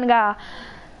except one guy.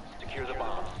 Secure the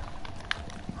bomb.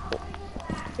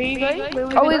 Where you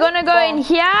going? Are we gonna go in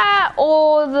here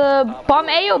or the bomb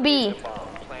A or B?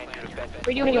 Plan your defense.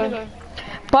 Where do you wanna go?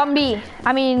 Bomb B.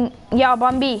 I mean, yeah,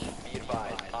 bomb B. Be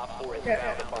advised. Op 4 has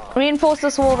found the bomb. Reinforce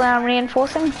this wall that I'm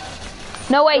reinforcing.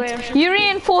 No, wait. You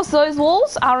reinforce those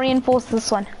walls, I'll reinforce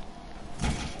this one.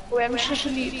 Wait, I'm just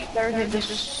gonna leave THERAVEN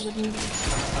this.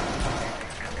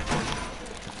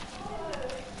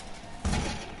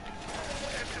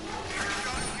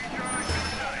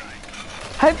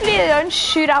 Hopefully they don't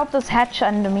shoot out this hatch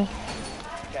under me.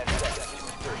 10 seconds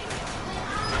to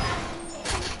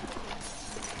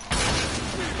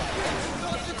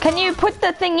insertion. Can you put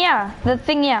the thing here? The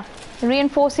thing here.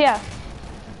 Reinforce here.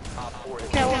 Op 4 has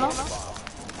Okay, well,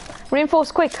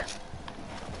 Reinforce quick.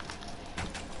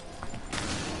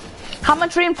 How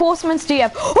much reinforcements do you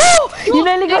have? Oh! You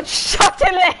nearly got shot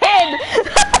in the head!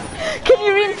 Can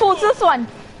you reinforce this one?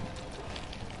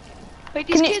 wait,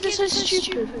 these kids are so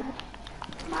stupid.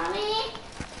 Mommy?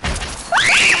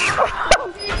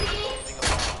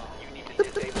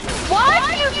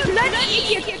 Why you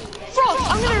bloody idiot?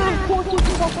 Frost, I'm gonna report you to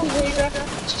fucking behavior.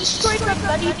 She destroyed that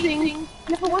bloody thing.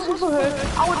 And if it wasn't for her,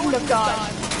 I wouldn't have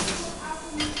died.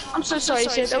 I'm so sorry,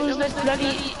 Sid. That was that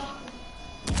bloody...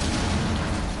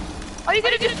 Are you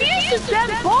gonna defuse this damn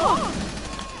bomb?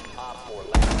 Op 4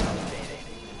 last outstanding.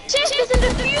 Sid, there's a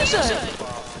diffuser!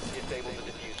 Disable the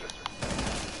diffuser.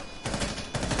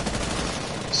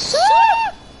 Sir!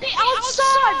 The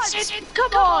outside! Sid,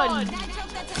 come on!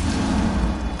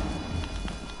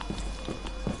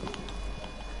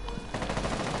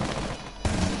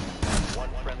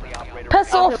 One friendly operator.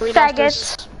 Piss off, Okay, read off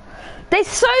faggots. They're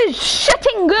so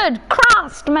shitting good.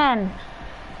 Christ, man.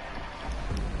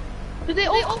 Do they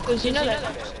all focus, you know that?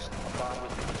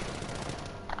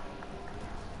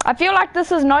 I feel like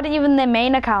this is not even their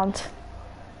main account.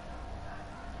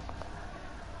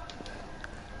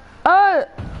 Oh!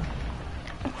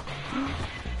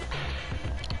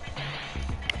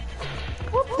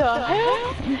 What the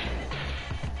hell?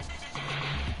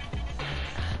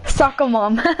 Soccer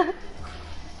mom.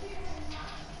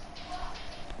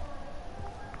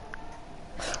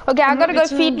 Okay, I gotta go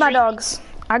feed my dogs.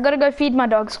 I gotta go feed my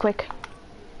dogs quick.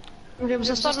 Okay, was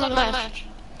I starting on match?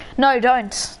 No,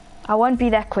 don't. I won't be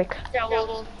that quick. Yeah,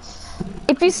 well...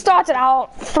 If you start it, I'll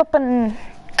flippin'...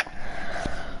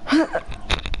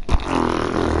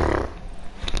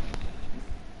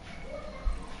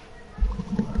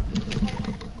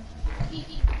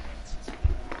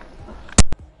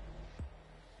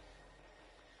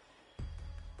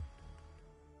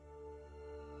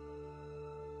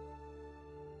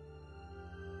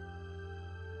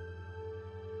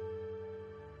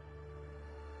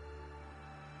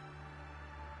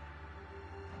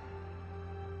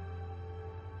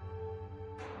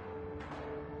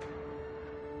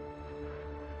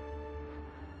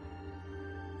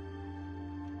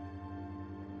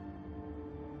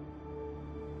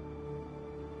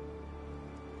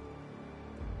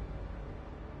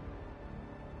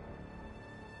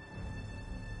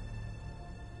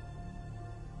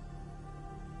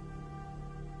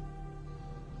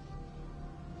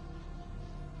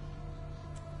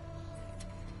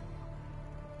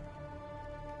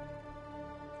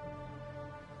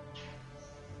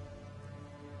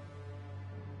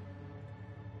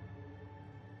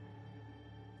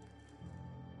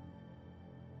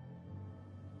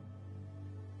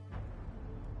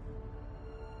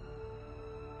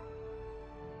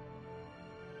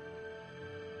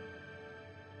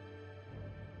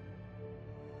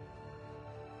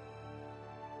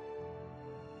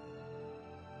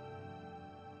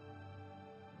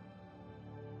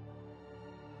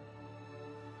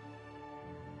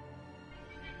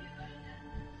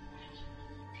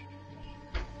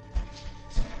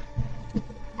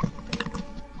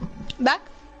 Back?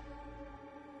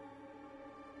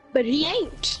 But he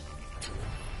ain't.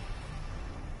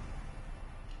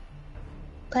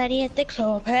 Buddy at the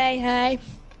club, hey, hey.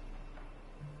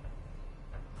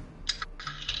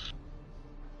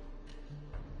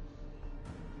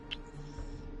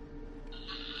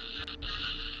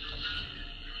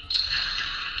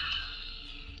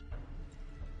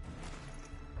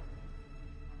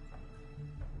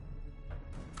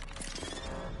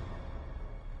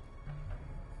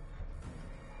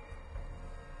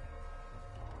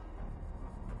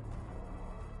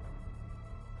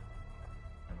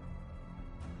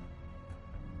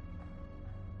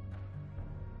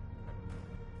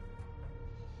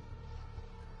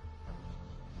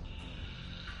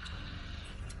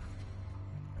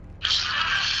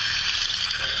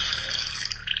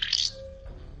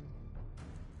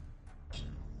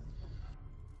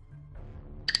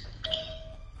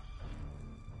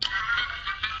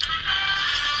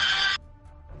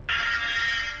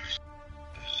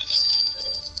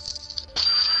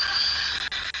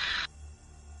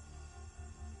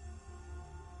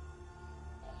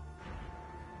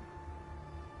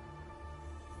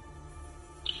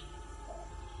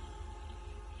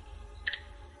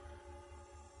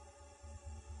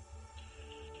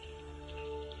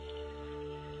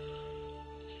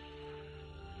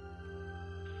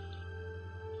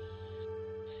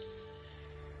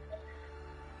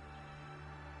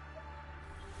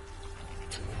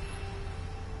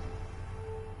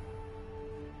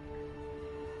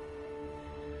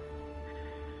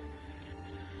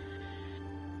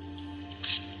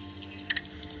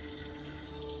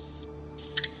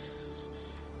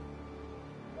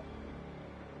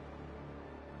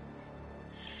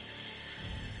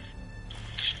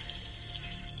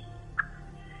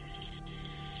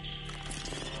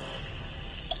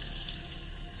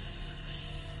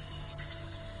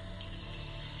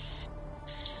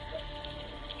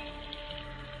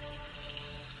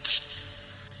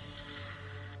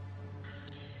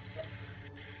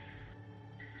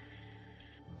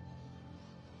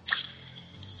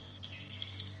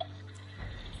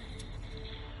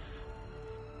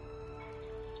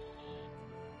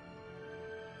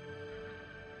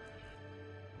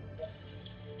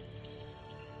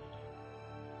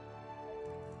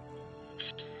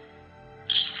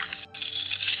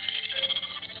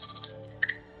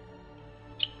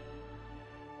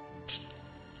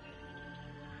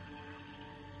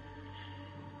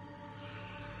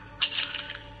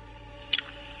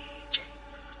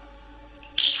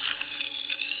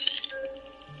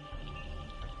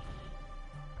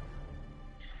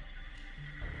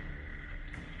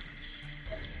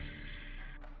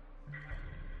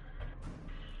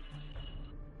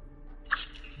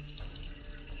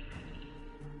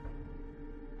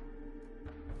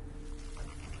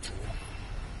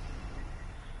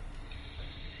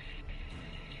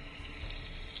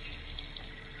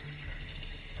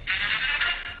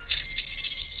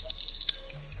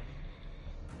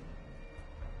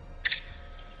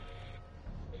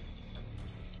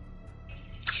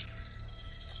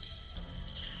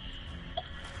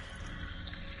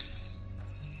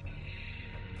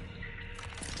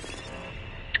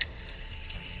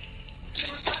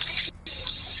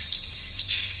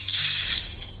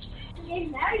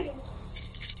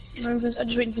 I'm just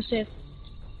waiting for Seth.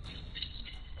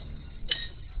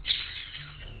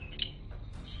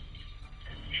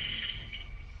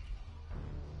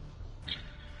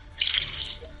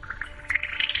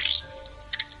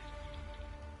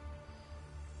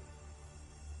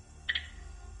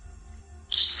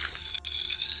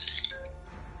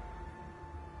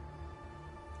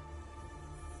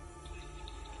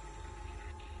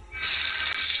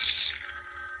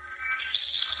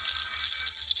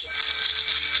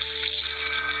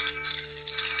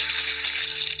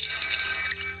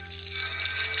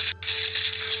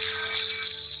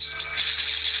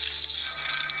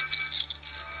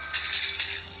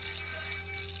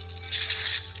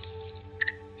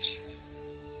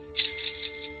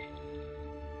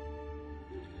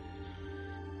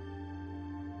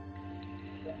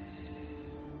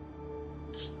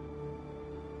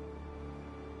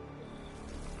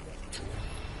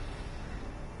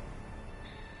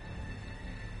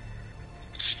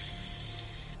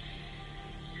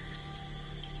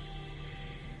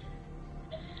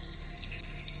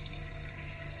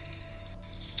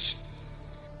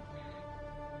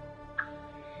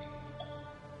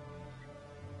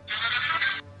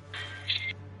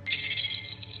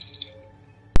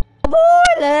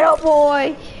 Little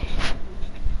boy.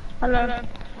 Hello.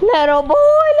 Little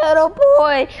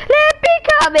boy, let me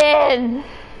come in.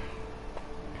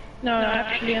 No,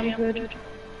 actually, I'm good.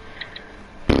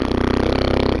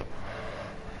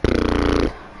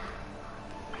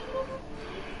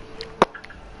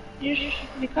 You should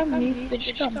become me,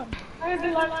 bitch. Come. I'd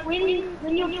be like,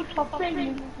 when you're top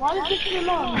pregnant, why is it so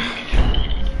long?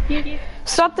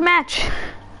 Start the match.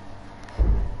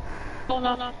 Oh,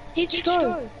 no. Let's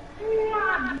go.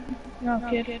 No,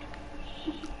 kid.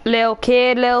 Little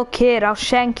kid, I'll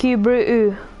shank you,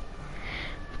 Brutu.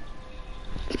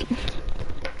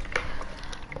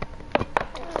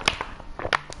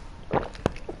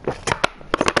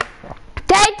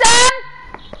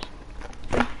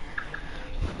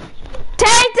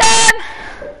 Tatum!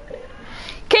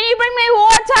 Can you bring me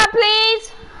water,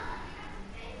 please?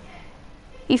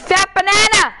 You fat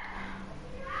banana!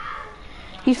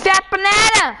 You fat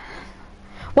banana!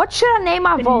 What should I name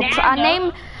my vault? I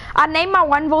name my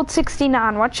 1 volt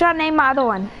 69. What should I name my other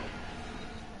one?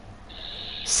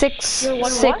 6. Your one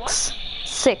 6.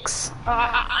 6.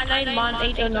 I named mine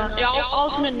 809. Yeah, I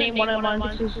was gonna name one of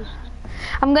mine 6.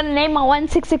 I'm gonna name my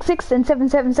 1666 and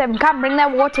 777. Come, bring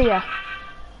that water here.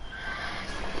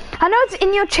 I know it's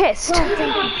in your chest.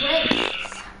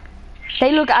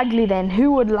 They look ugly then.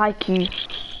 Who would like you?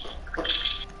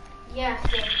 Yes,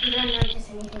 you don't notice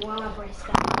anything while my breast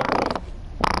down.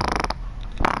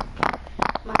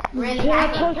 Really,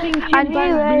 I knew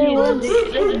they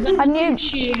would. I knew.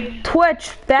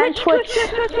 Twitch, ban Twitch.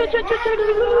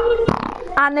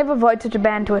 I never voted to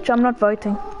ban Twitch. I'm not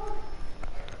voting.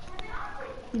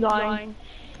 Lying.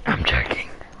 I'm joking.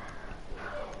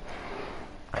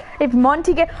 If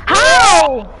Monty get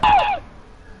how?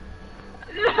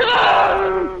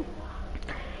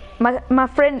 My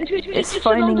friend is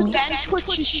phoning me.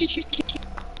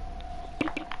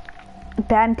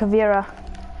 Ban Kavira.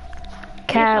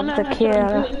 Cav the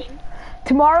Kira.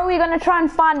 Tomorrow we're gonna try and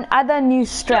find other new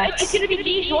strats. It's gonna be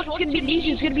these. What's gonna be these?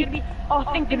 It's gonna be. Oh,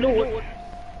 thank the Lord.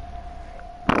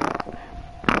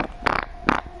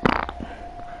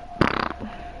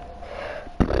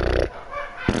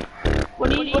 What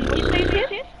do you say,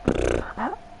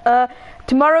 Sid?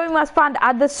 Tomorrow we must find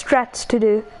other strats to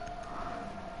do.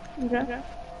 Okay.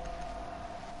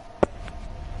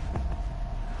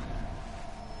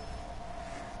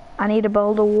 I need to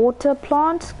build a water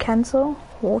plant, cancel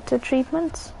water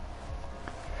treatments.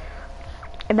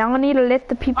 And now I need to let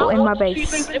the people in my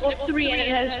base. It was 3 and it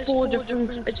has 4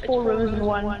 different, it's 4 rooms in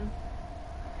one.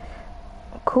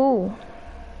 Cool.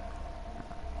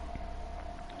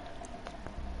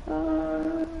 So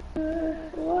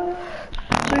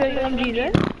you're LMG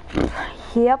then?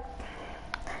 Yep.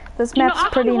 This map's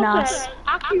pretty nice.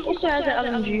 Aki also has an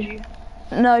LMG.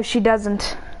 No, she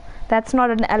doesn't. That's not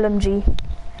an LMG.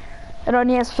 It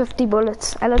only has 50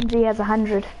 bullets. LMG has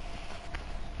 100.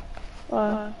 Who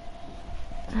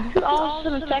else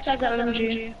in the stack has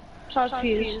LMG? Besides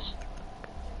Piers.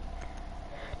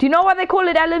 Do you know why they call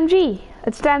it LMG?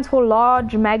 It stands for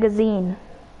large magazine.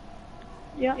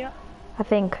 Yeah. I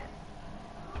think.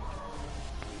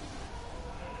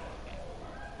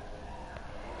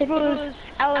 If it was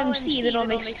LMC, then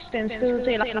it makes sense. Because it would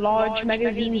say like a large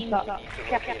magazine stuff.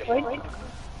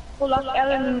 Or like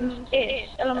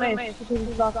LMS, because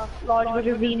it's like large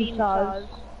magazine size.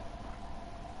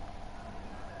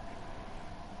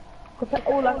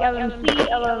 Or like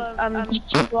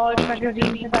LMC, large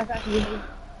magazine capacity.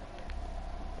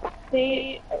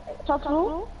 The top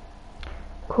floor?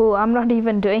 Cool, I'm not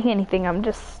even doing anything, I'm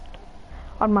just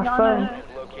on my phone.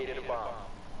 Located a bomb.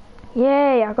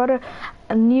 Yay, I got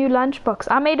a new lunchbox.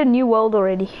 I made a new world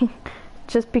already.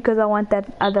 Just because I want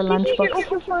that other Did you get lunchbox.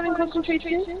 off your phone and concentrate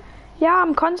too? Yeah,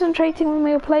 I'm concentrating when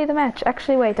we play the match.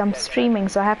 Actually, wait, I'm streaming,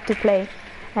 so I have to play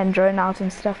and drone out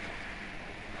and stuff.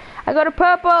 I got a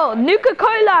purple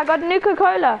Nuka-Cola. I got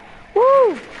Nuka-Cola.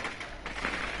 Woo!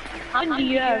 How many do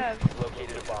you have?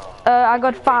 Located a bomb. I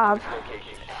got 5.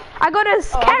 I got a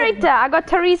character. I got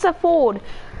Teresa Ford.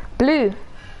 Blue.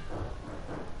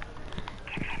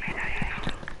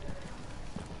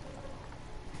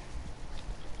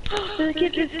 There's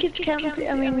kids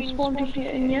camping, spawn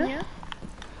in here.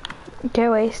 Okay,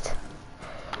 waste.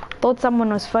 Thought someone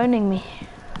was phoning me.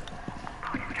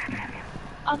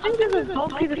 I think there's a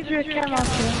bulky that threw a cam out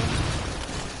here.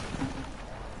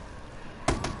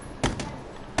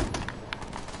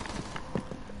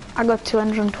 I got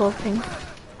 212 things.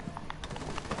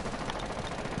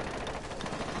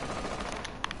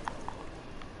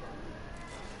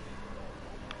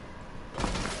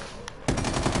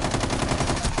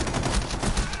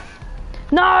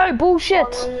 No,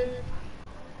 bullshit.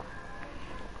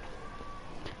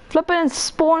 Flippin' and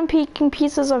spawn peeking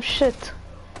pieces of shit.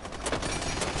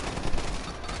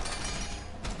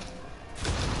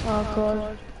 Oh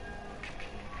god.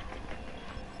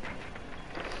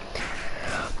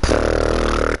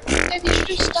 Maybe you should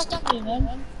just stuck up here,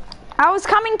 man. I was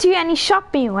coming to you and he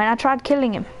shot me when I tried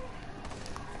killing him.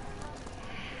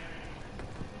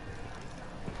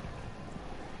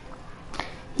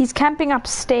 He's camping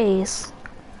upstairs.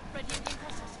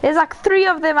 There's like 3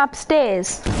 of them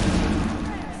upstairs.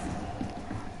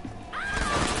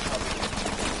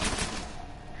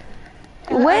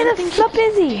 Where the flip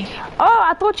is he? Oh,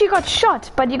 I thought you got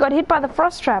shot, but you got hit by the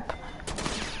frost trap.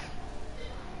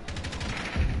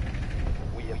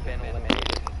 We have been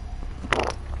eliminated.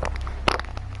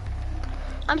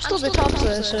 I'm still the top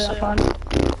though, so I can't.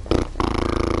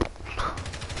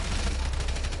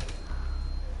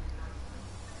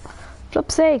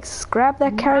 Flip sakes, grab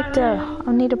that character.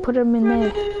 I need to put him in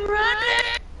there.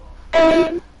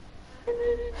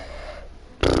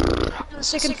 The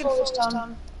second floor is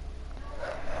done.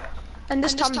 And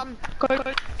this time,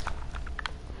 go.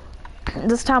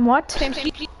 This time what?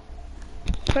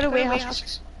 Go to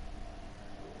warehouse.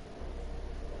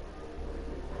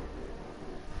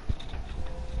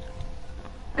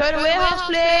 Go to warehouse,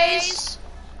 please.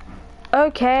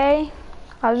 Okay.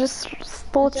 I just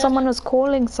thought someone was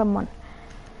calling someone.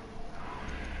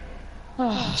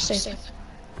 Oh, safe.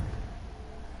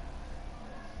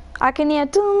 I can hear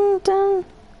dun dun.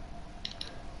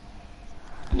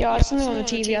 Yeah, it's something on the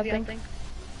TV, I think.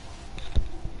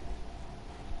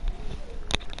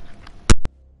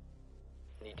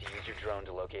 Need to use your drone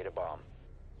to locate a bomb.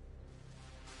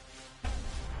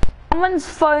 Someone's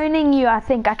phoning you, I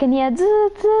think. I can hear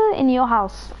in your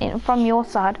house, from your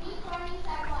side.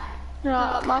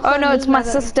 No, Oh no, it's my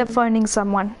sister phoning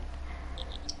someone.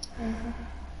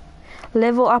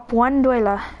 Level up 1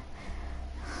 dweller.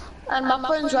 And my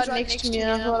phone's right next to me,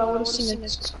 and I thought I would have seen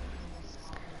it.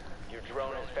 Your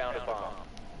drone has found a bomb.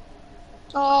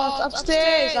 Oh, it's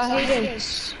upstairs. I hate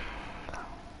it.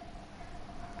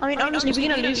 I mean, honestly, we're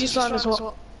gonna lose this round as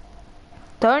well.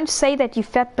 Don't say that, you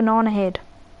fat banana head.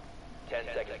 10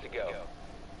 seconds to go.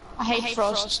 I hate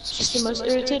Frost. It's just the most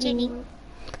irritating.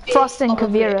 Frost and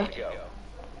Kavira. Go.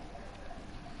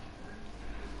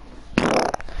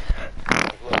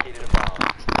 You've located a bomb.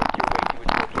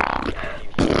 Make your way to its location and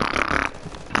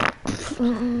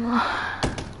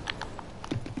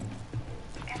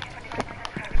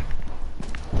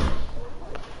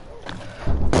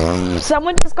use it.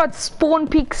 Someone just got spawn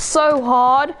peeked so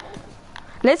hard.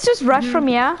 Let's just rush from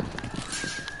here.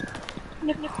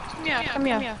 Yeah, come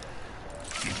here.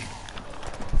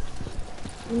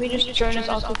 Let me just join us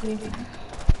out quickly.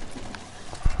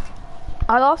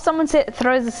 I love someone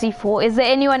throws a C4. Is there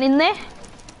anyone in there?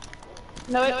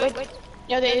 No, wait.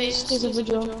 Yeah, there's a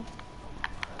video.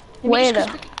 Where though?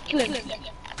 Kill him.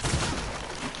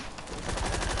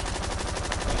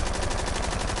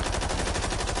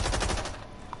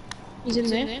 He's in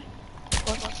there.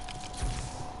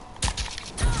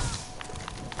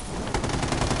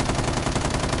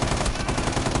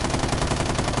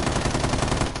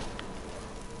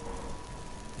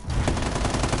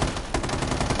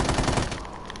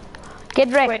 Get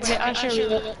wrecked. Wait, I'll show you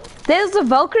that. There's a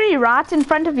Valkyrie right in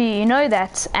front of you, you know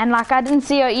that. And like I didn't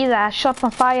see her either. I shot my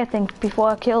fire thing before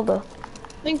I killed her.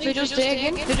 I think video's there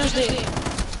again. Video's there.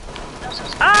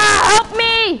 Ah, help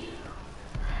me!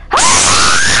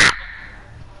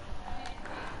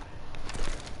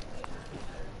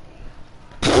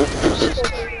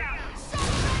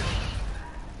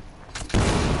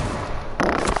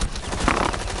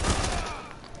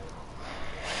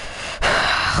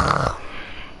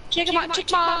 Check my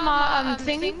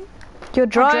thing. Your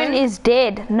drone is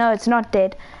dead. No, it's not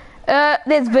dead.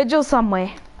 There's Vigil somewhere.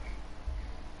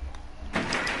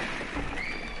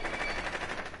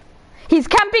 He's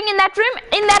camping in that room,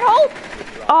 in that hole.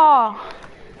 Oh.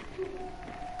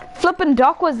 Flippin'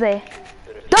 Doc was there.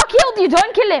 Doc healed you,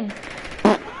 don't kill him.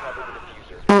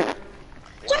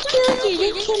 Doc killed you,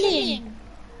 didn't kill him.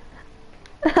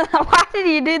 Why did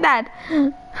you do that?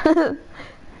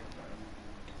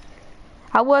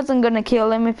 I wasn't gonna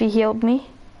kill him if he healed me.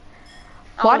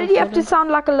 Why did you have to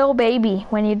sound like a little baby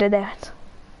when you did that?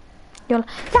 You're like,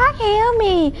 don't heal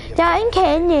me, don't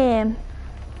kill him.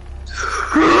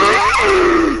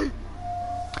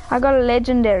 I got a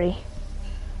legendary.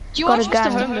 You Got are a just gun.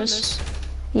 a homeless.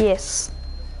 Yes.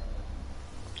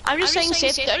 I'm just saying,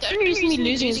 Seth, the only reason we're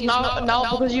losing is now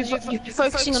because you're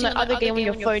focusing on the other game on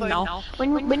your phone now.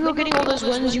 When we're getting all those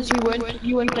wins, you weren't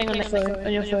playing on your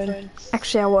phone.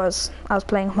 Actually, I was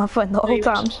playing on my phone the whole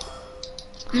time.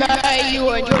 No, you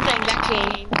weren't. You were playing that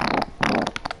game.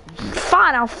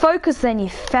 Fine, I'll focus then, you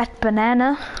fat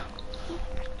banana.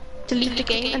 Delete the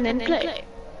game and then play.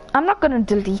 I'm not gonna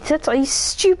delete it. Are you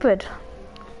stupid?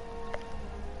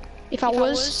 If I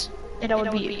was, then I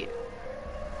would be you.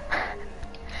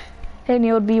 Then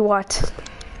you would be what?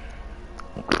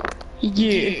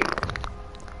 You.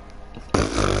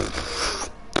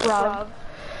 Bruv.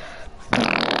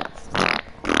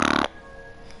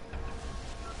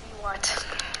 What?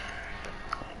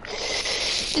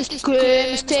 This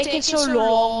game's taking so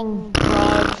long,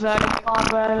 bruv.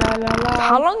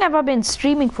 How long have I been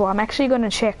streaming for? I'm actually gonna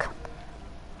check.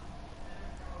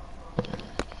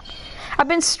 I've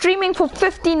been streaming for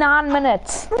 59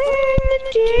 minutes.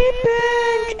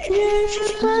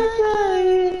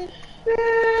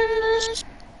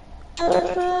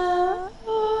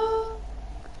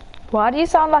 Why do you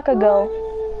sound like a girl?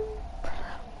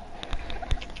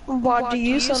 Why do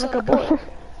you sound like a boy?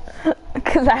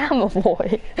 Because I am a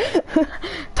boy.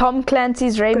 Tom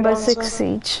Clancy's Rainbow Six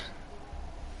Siege.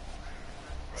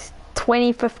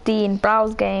 2015,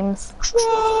 browse games.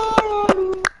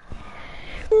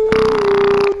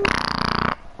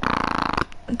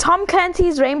 Tom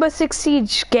Clancy's Rainbow Six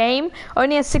Siege game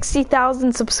only has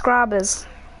 60,000 subscribers.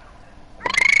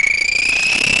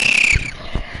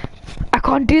 I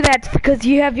can't do that because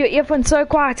you have your earphones so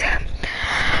quiet.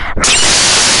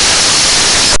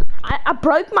 I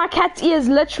broke my cat's ears,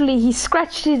 literally. He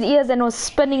scratched his ears and was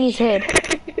spinning his head.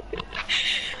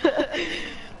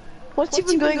 What's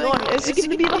even going on? Is it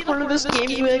gonna be like one of those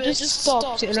games where it just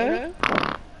stops, you know?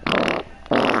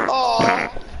 Oh,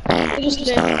 it just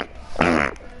did.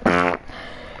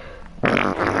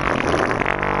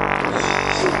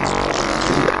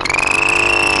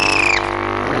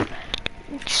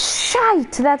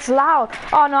 Shite, that's loud.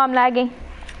 Oh no, I'm lagging.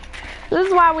 This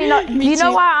is why we not. Do you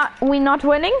know why we not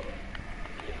winning?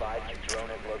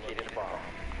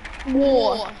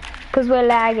 War. Because we're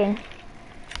lagging.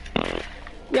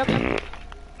 Yep.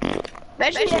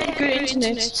 Imagine we had good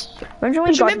internet. Imagine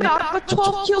we Remember, I've got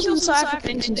 12 kills inside with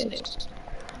internet.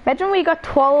 Imagine we got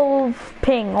 12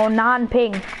 ping or 9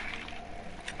 ping.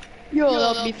 Yo,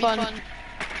 that'll be fun.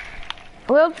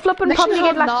 We'll flip and probably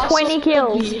get like 20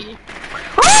 kills.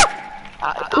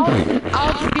 I'll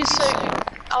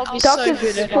be Doc so is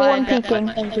good at spawn that.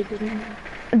 peeking.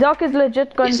 Doc is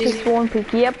legit going to spawn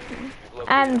peek. Yep.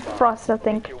 And Frost, I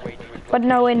think. But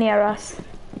nowhere near us.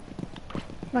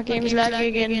 My game's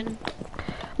lagging again.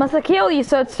 Must I kill you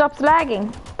so it stops lagging?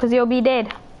 Because you'll be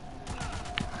dead.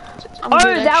 I'm Oh,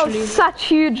 good, that actually. was such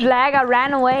huge lag. I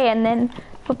ran away and then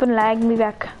flipping lagged me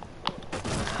back.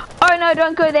 Oh no,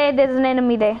 don't go there. There's an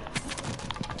enemy there.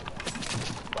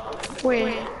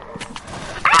 Where?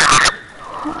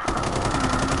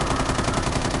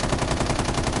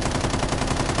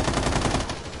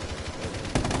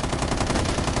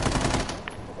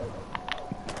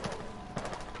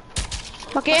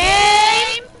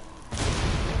 Okay.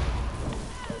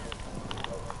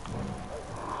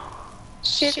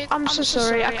 Shit, I'm so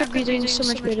sorry. I could be doing so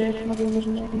much better if my game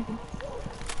wasn't lagging.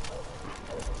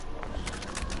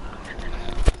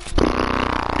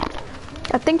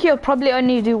 I think you'll probably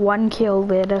only do 1 kill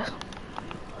there.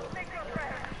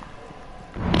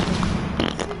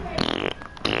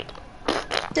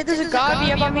 There's a guy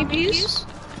here by me, please.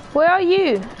 Where are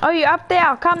you? Oh, you're up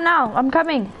there. Come now. I'm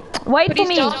coming. Wait But for he's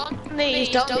me. down there. He's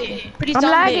down there. But he's I'm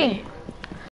down lagging.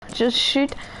 Just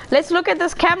shoot. Let's look at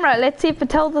this camera. Let's see if it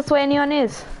tells us where anyone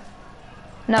is.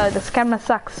 No, this camera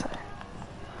sucks.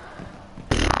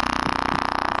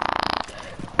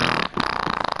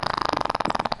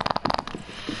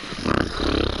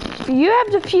 You have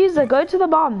diffuser. Go to the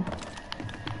bomb.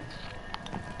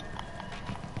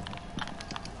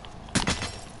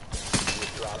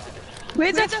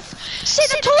 Where the?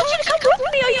 Sid, I told you to come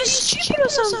with me. Are you stupid or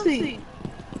something?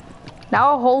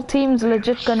 Now our whole team's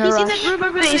legit gonna He's in rush. that room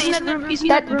over there. He's in that room. He's in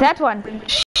that room. That one.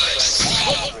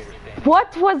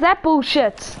 What was that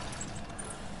bullshit?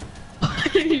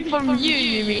 From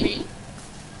you mean?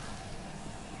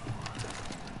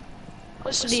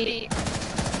 What's the?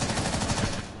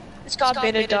 This guy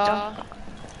better die.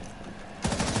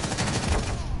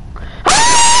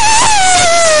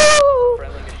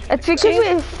 It's because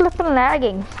we're flipping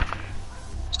lagging.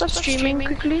 Stop streaming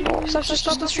quickly.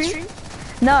 Stop the stream.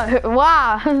 No,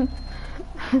 wow. Okay,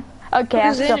 I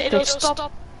Because then stopped it'll it.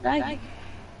 stop lagging.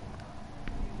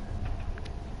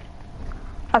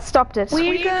 I stopped it.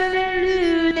 We're gonna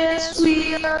do this.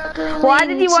 We are going. Why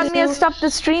did you want me to stop the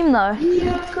stream though? We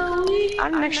are going. I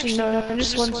don't actually know. I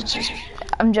just wanted to.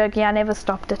 I'm joking, I never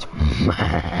stopped it.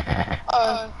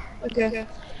 Oh, okay.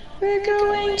 We're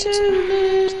going to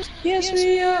lose. Yes,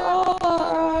 we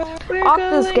are. We're After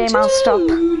this game, I'll stop.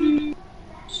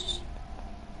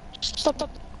 Stop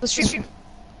the stream.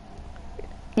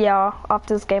 Yeah,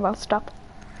 after this game, I'll stop.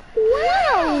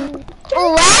 Wow.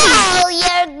 Wow,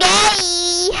 you're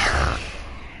gay!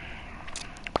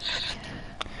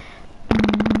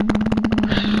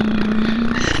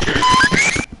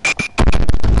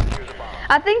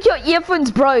 I think your earphones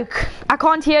broke. I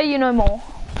can't hear you no more.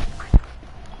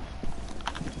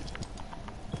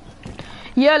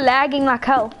 You're lagging like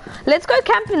hell. Let's go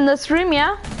camp in this room,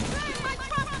 yeah?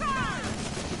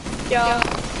 Yeah.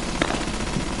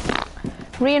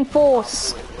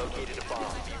 Reinforce.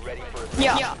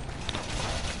 Yeah.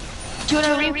 Do you want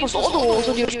to reinforce all the walls,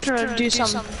 or do you just want to do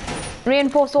some?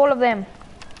 Reinforce all of them.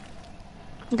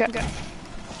 Okay.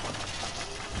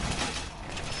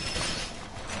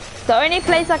 The only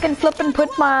place I can flip and put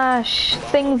my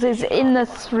things is in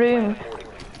this room.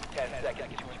 10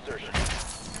 seconds to insertion.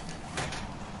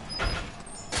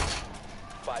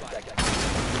 5 seconds.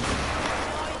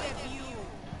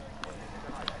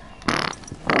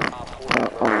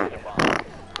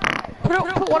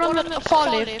 Put one on the far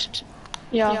left.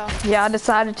 Yeah. Yeah, I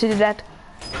decided to do that.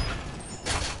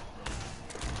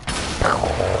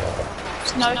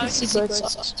 So now you can see both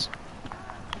sides.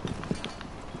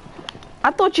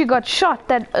 I thought you got shot.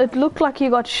 That it looked like you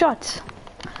got shot.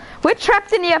 We're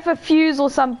trapped in here for fuse or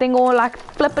something, or like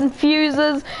flipping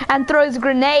fuses and throws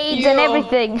grenades and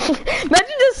everything.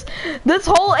 Imagine this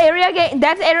whole area getting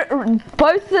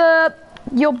both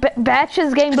your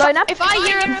batches getting blown up. If I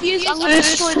hear a fuse, I'm gonna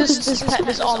destroy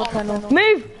this armor panel.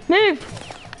 Move.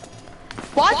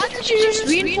 Why didn't you just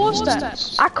reinforce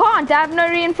that? I can't. I have no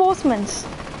reinforcements.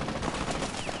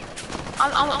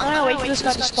 I'm gonna wait for this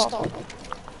guy to stop.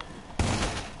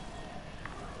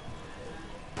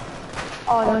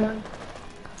 Oh no.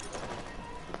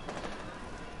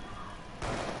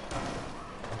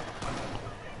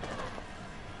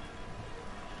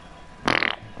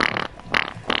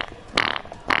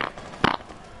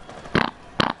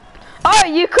 Oh,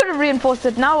 you could have reinforced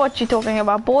it. Now what you talking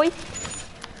about, boy?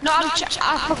 No, I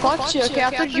forgot to. Okay, I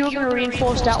thought you were gonna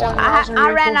reinforce that one. I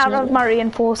ran out of my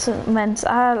reinforcements.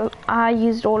 I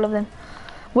used all of them.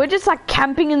 We're just like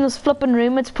camping in this flipping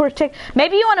room. It's protect.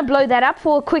 Maybe you want to blow that up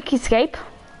for a quick escape.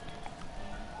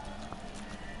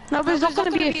 No, but it's not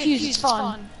gonna be a fuse. It's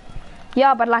fine.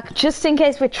 Yeah, but like just in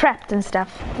case we're trapped and stuff,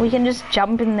 we can just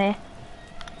jump in there.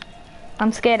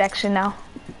 I'm scared actually now.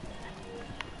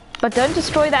 But don't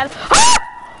destroy that. Ah!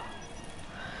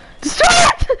 Destroy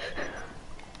it!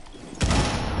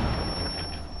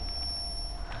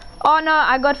 Oh no,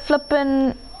 I got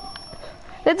flippin'.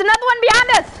 There's another one behind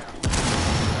us!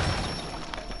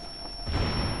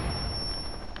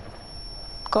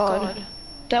 God.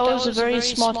 That was a very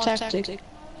smart tactic.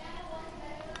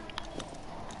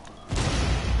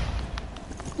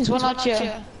 There's one out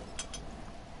here.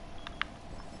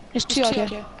 There's two out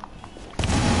here.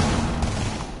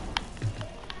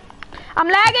 I'm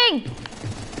lagging!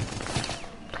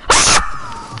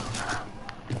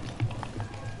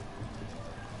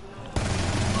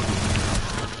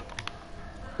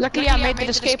 Luckily I made the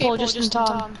escape hole just in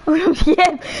time.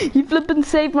 Yeah, you flippin'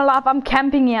 saved my life. I'm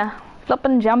camping here.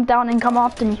 Flippin' jump down and come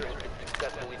after me.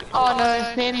 Oh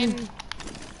no, then...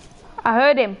 I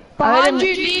heard him. Behind you,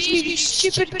 you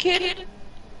stupid kid!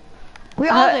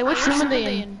 Where are they? Which room are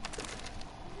they in?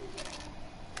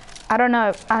 I don't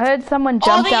know. I heard someone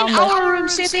jump down there. Our room,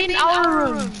 sit in our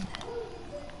room.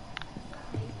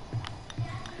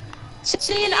 Sit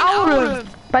in our room.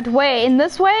 But where? In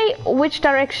this way? Which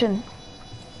direction?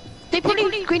 They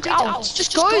probably went out.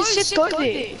 Just go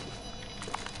there.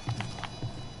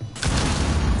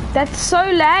 That's so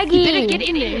laggy. You better get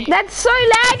in there. That's so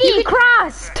laggy,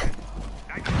 Christ.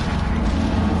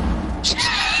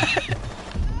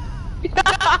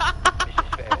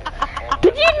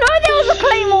 Did you know there was a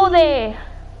claymore there?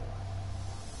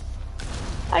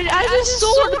 I just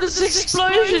saw this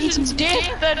explosions and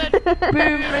death and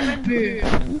boom and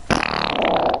boom.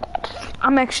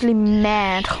 I'm actually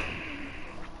mad.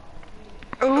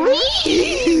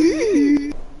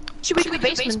 Should we go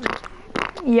basement?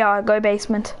 Yeah, go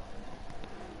basement.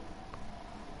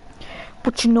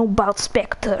 What you know about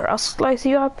Spectre? I'll slice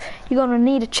you up. You're gonna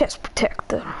need a chest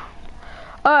protector.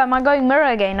 Oh, am I going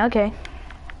mirror again? Okay.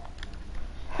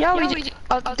 Yeah, don't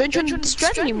you want to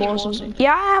strat anymore or something?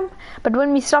 Yeah, I am. But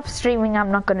when we stop streaming,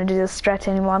 I'm not gonna do the strat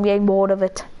anymore. I'm getting bored of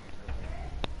it.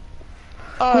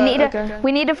 Oh,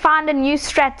 we need to find a new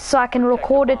strat so I can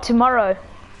record it tomorrow.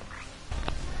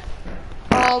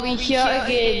 Oh, we here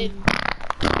again.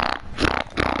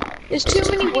 There's too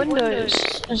many windows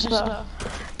and stuff.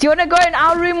 Do you wanna go in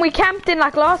our room we camped in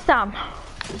like last time?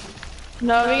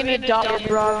 No, we're gonna die,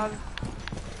 bro.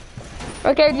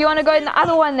 Okay, do you wanna go in the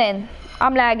other one then?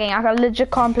 I'm lagging. I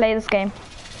legit can't play this game.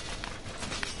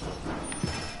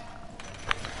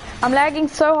 I'm lagging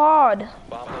so hard.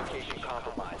 Bomb location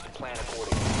compromised. Plan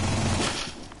accordingly.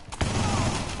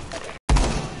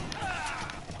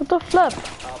 What the flip?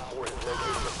 Op 4 has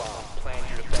located the bomb. Plan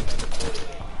your defense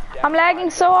accordingly. I'm lagging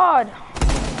so hard.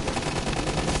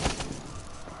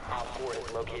 Op 4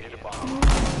 has located a bomb.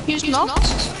 He's not?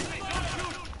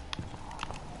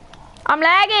 I'm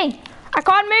lagging. I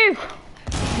can't move.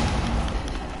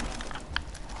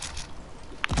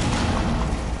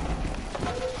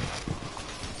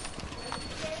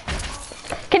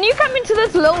 Can you come into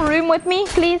this little room with me,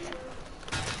 please?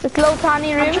 This little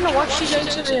tiny room. I'm trying to watch these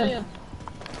over here.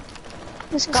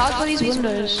 This guard for these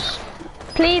windows.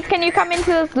 Please, can you come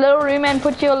into this little room and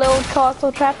put your little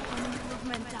castle trap?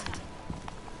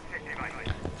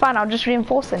 Fine, I'll just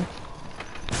reinforce him.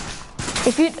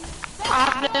 If you...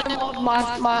 I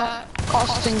have my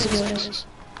castle things again.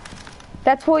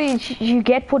 That's what you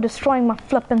get for destroying my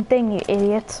flippin' thing, you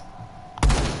idiots.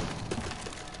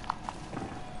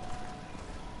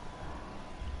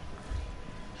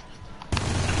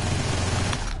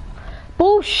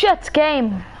 Bullshit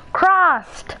game.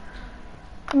 Christ.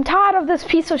 I'm tired of this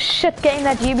piece of shit game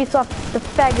that Ubisoft, the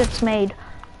faggots, made.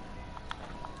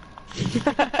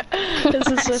 This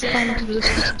is so fun.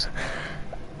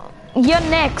 You're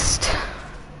next.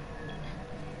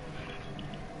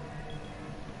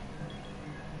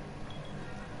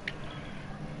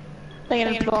 They're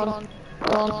gonna put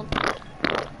on.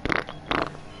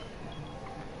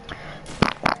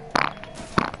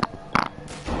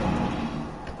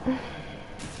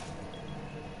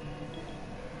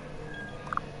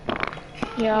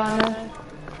 Yeah, I know.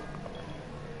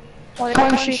 Well, they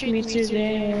can't shoot me through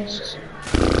this.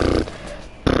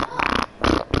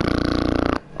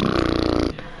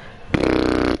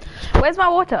 Where's my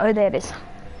water? Oh, there it is.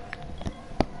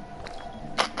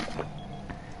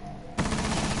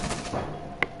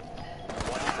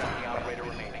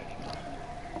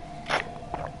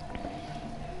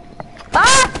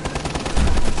 Ah!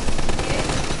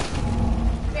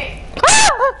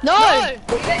 No!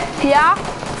 Yeah?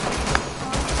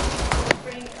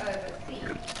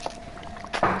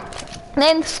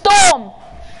 Then storm!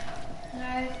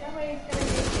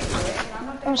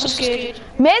 I'm so scared.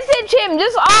 Message him,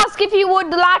 just ask if he would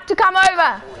like to come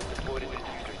over.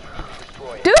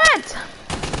 Do it!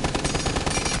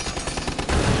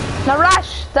 Now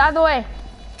rush, the other way.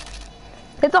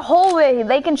 There's a hallway,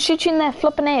 they can shoot you in their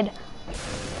flippin' head.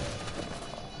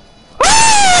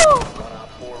 Woo!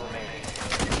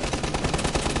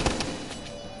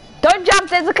 Don't jump,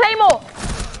 there's a claymore.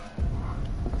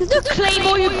 There's no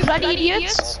claymore, you bloody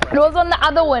idiots! It was on the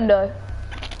other window.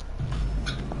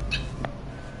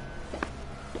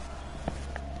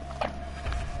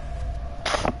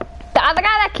 The other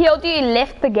guy that killed you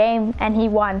left the game and he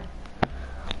won.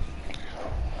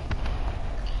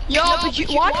 Yo, but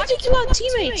why did you kill our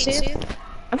teammates, Seth?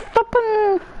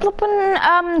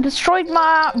 Flippin', destroyed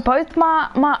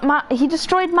he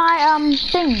destroyed my,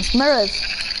 things, mirrors.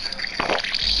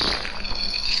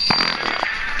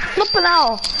 Flippin'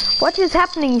 hell, what is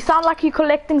happening? You sound like you're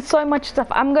collecting so much stuff.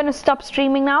 I'm gonna stop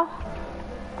streaming now.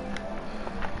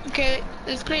 Okay,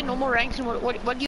 let's play normal ranks and what do you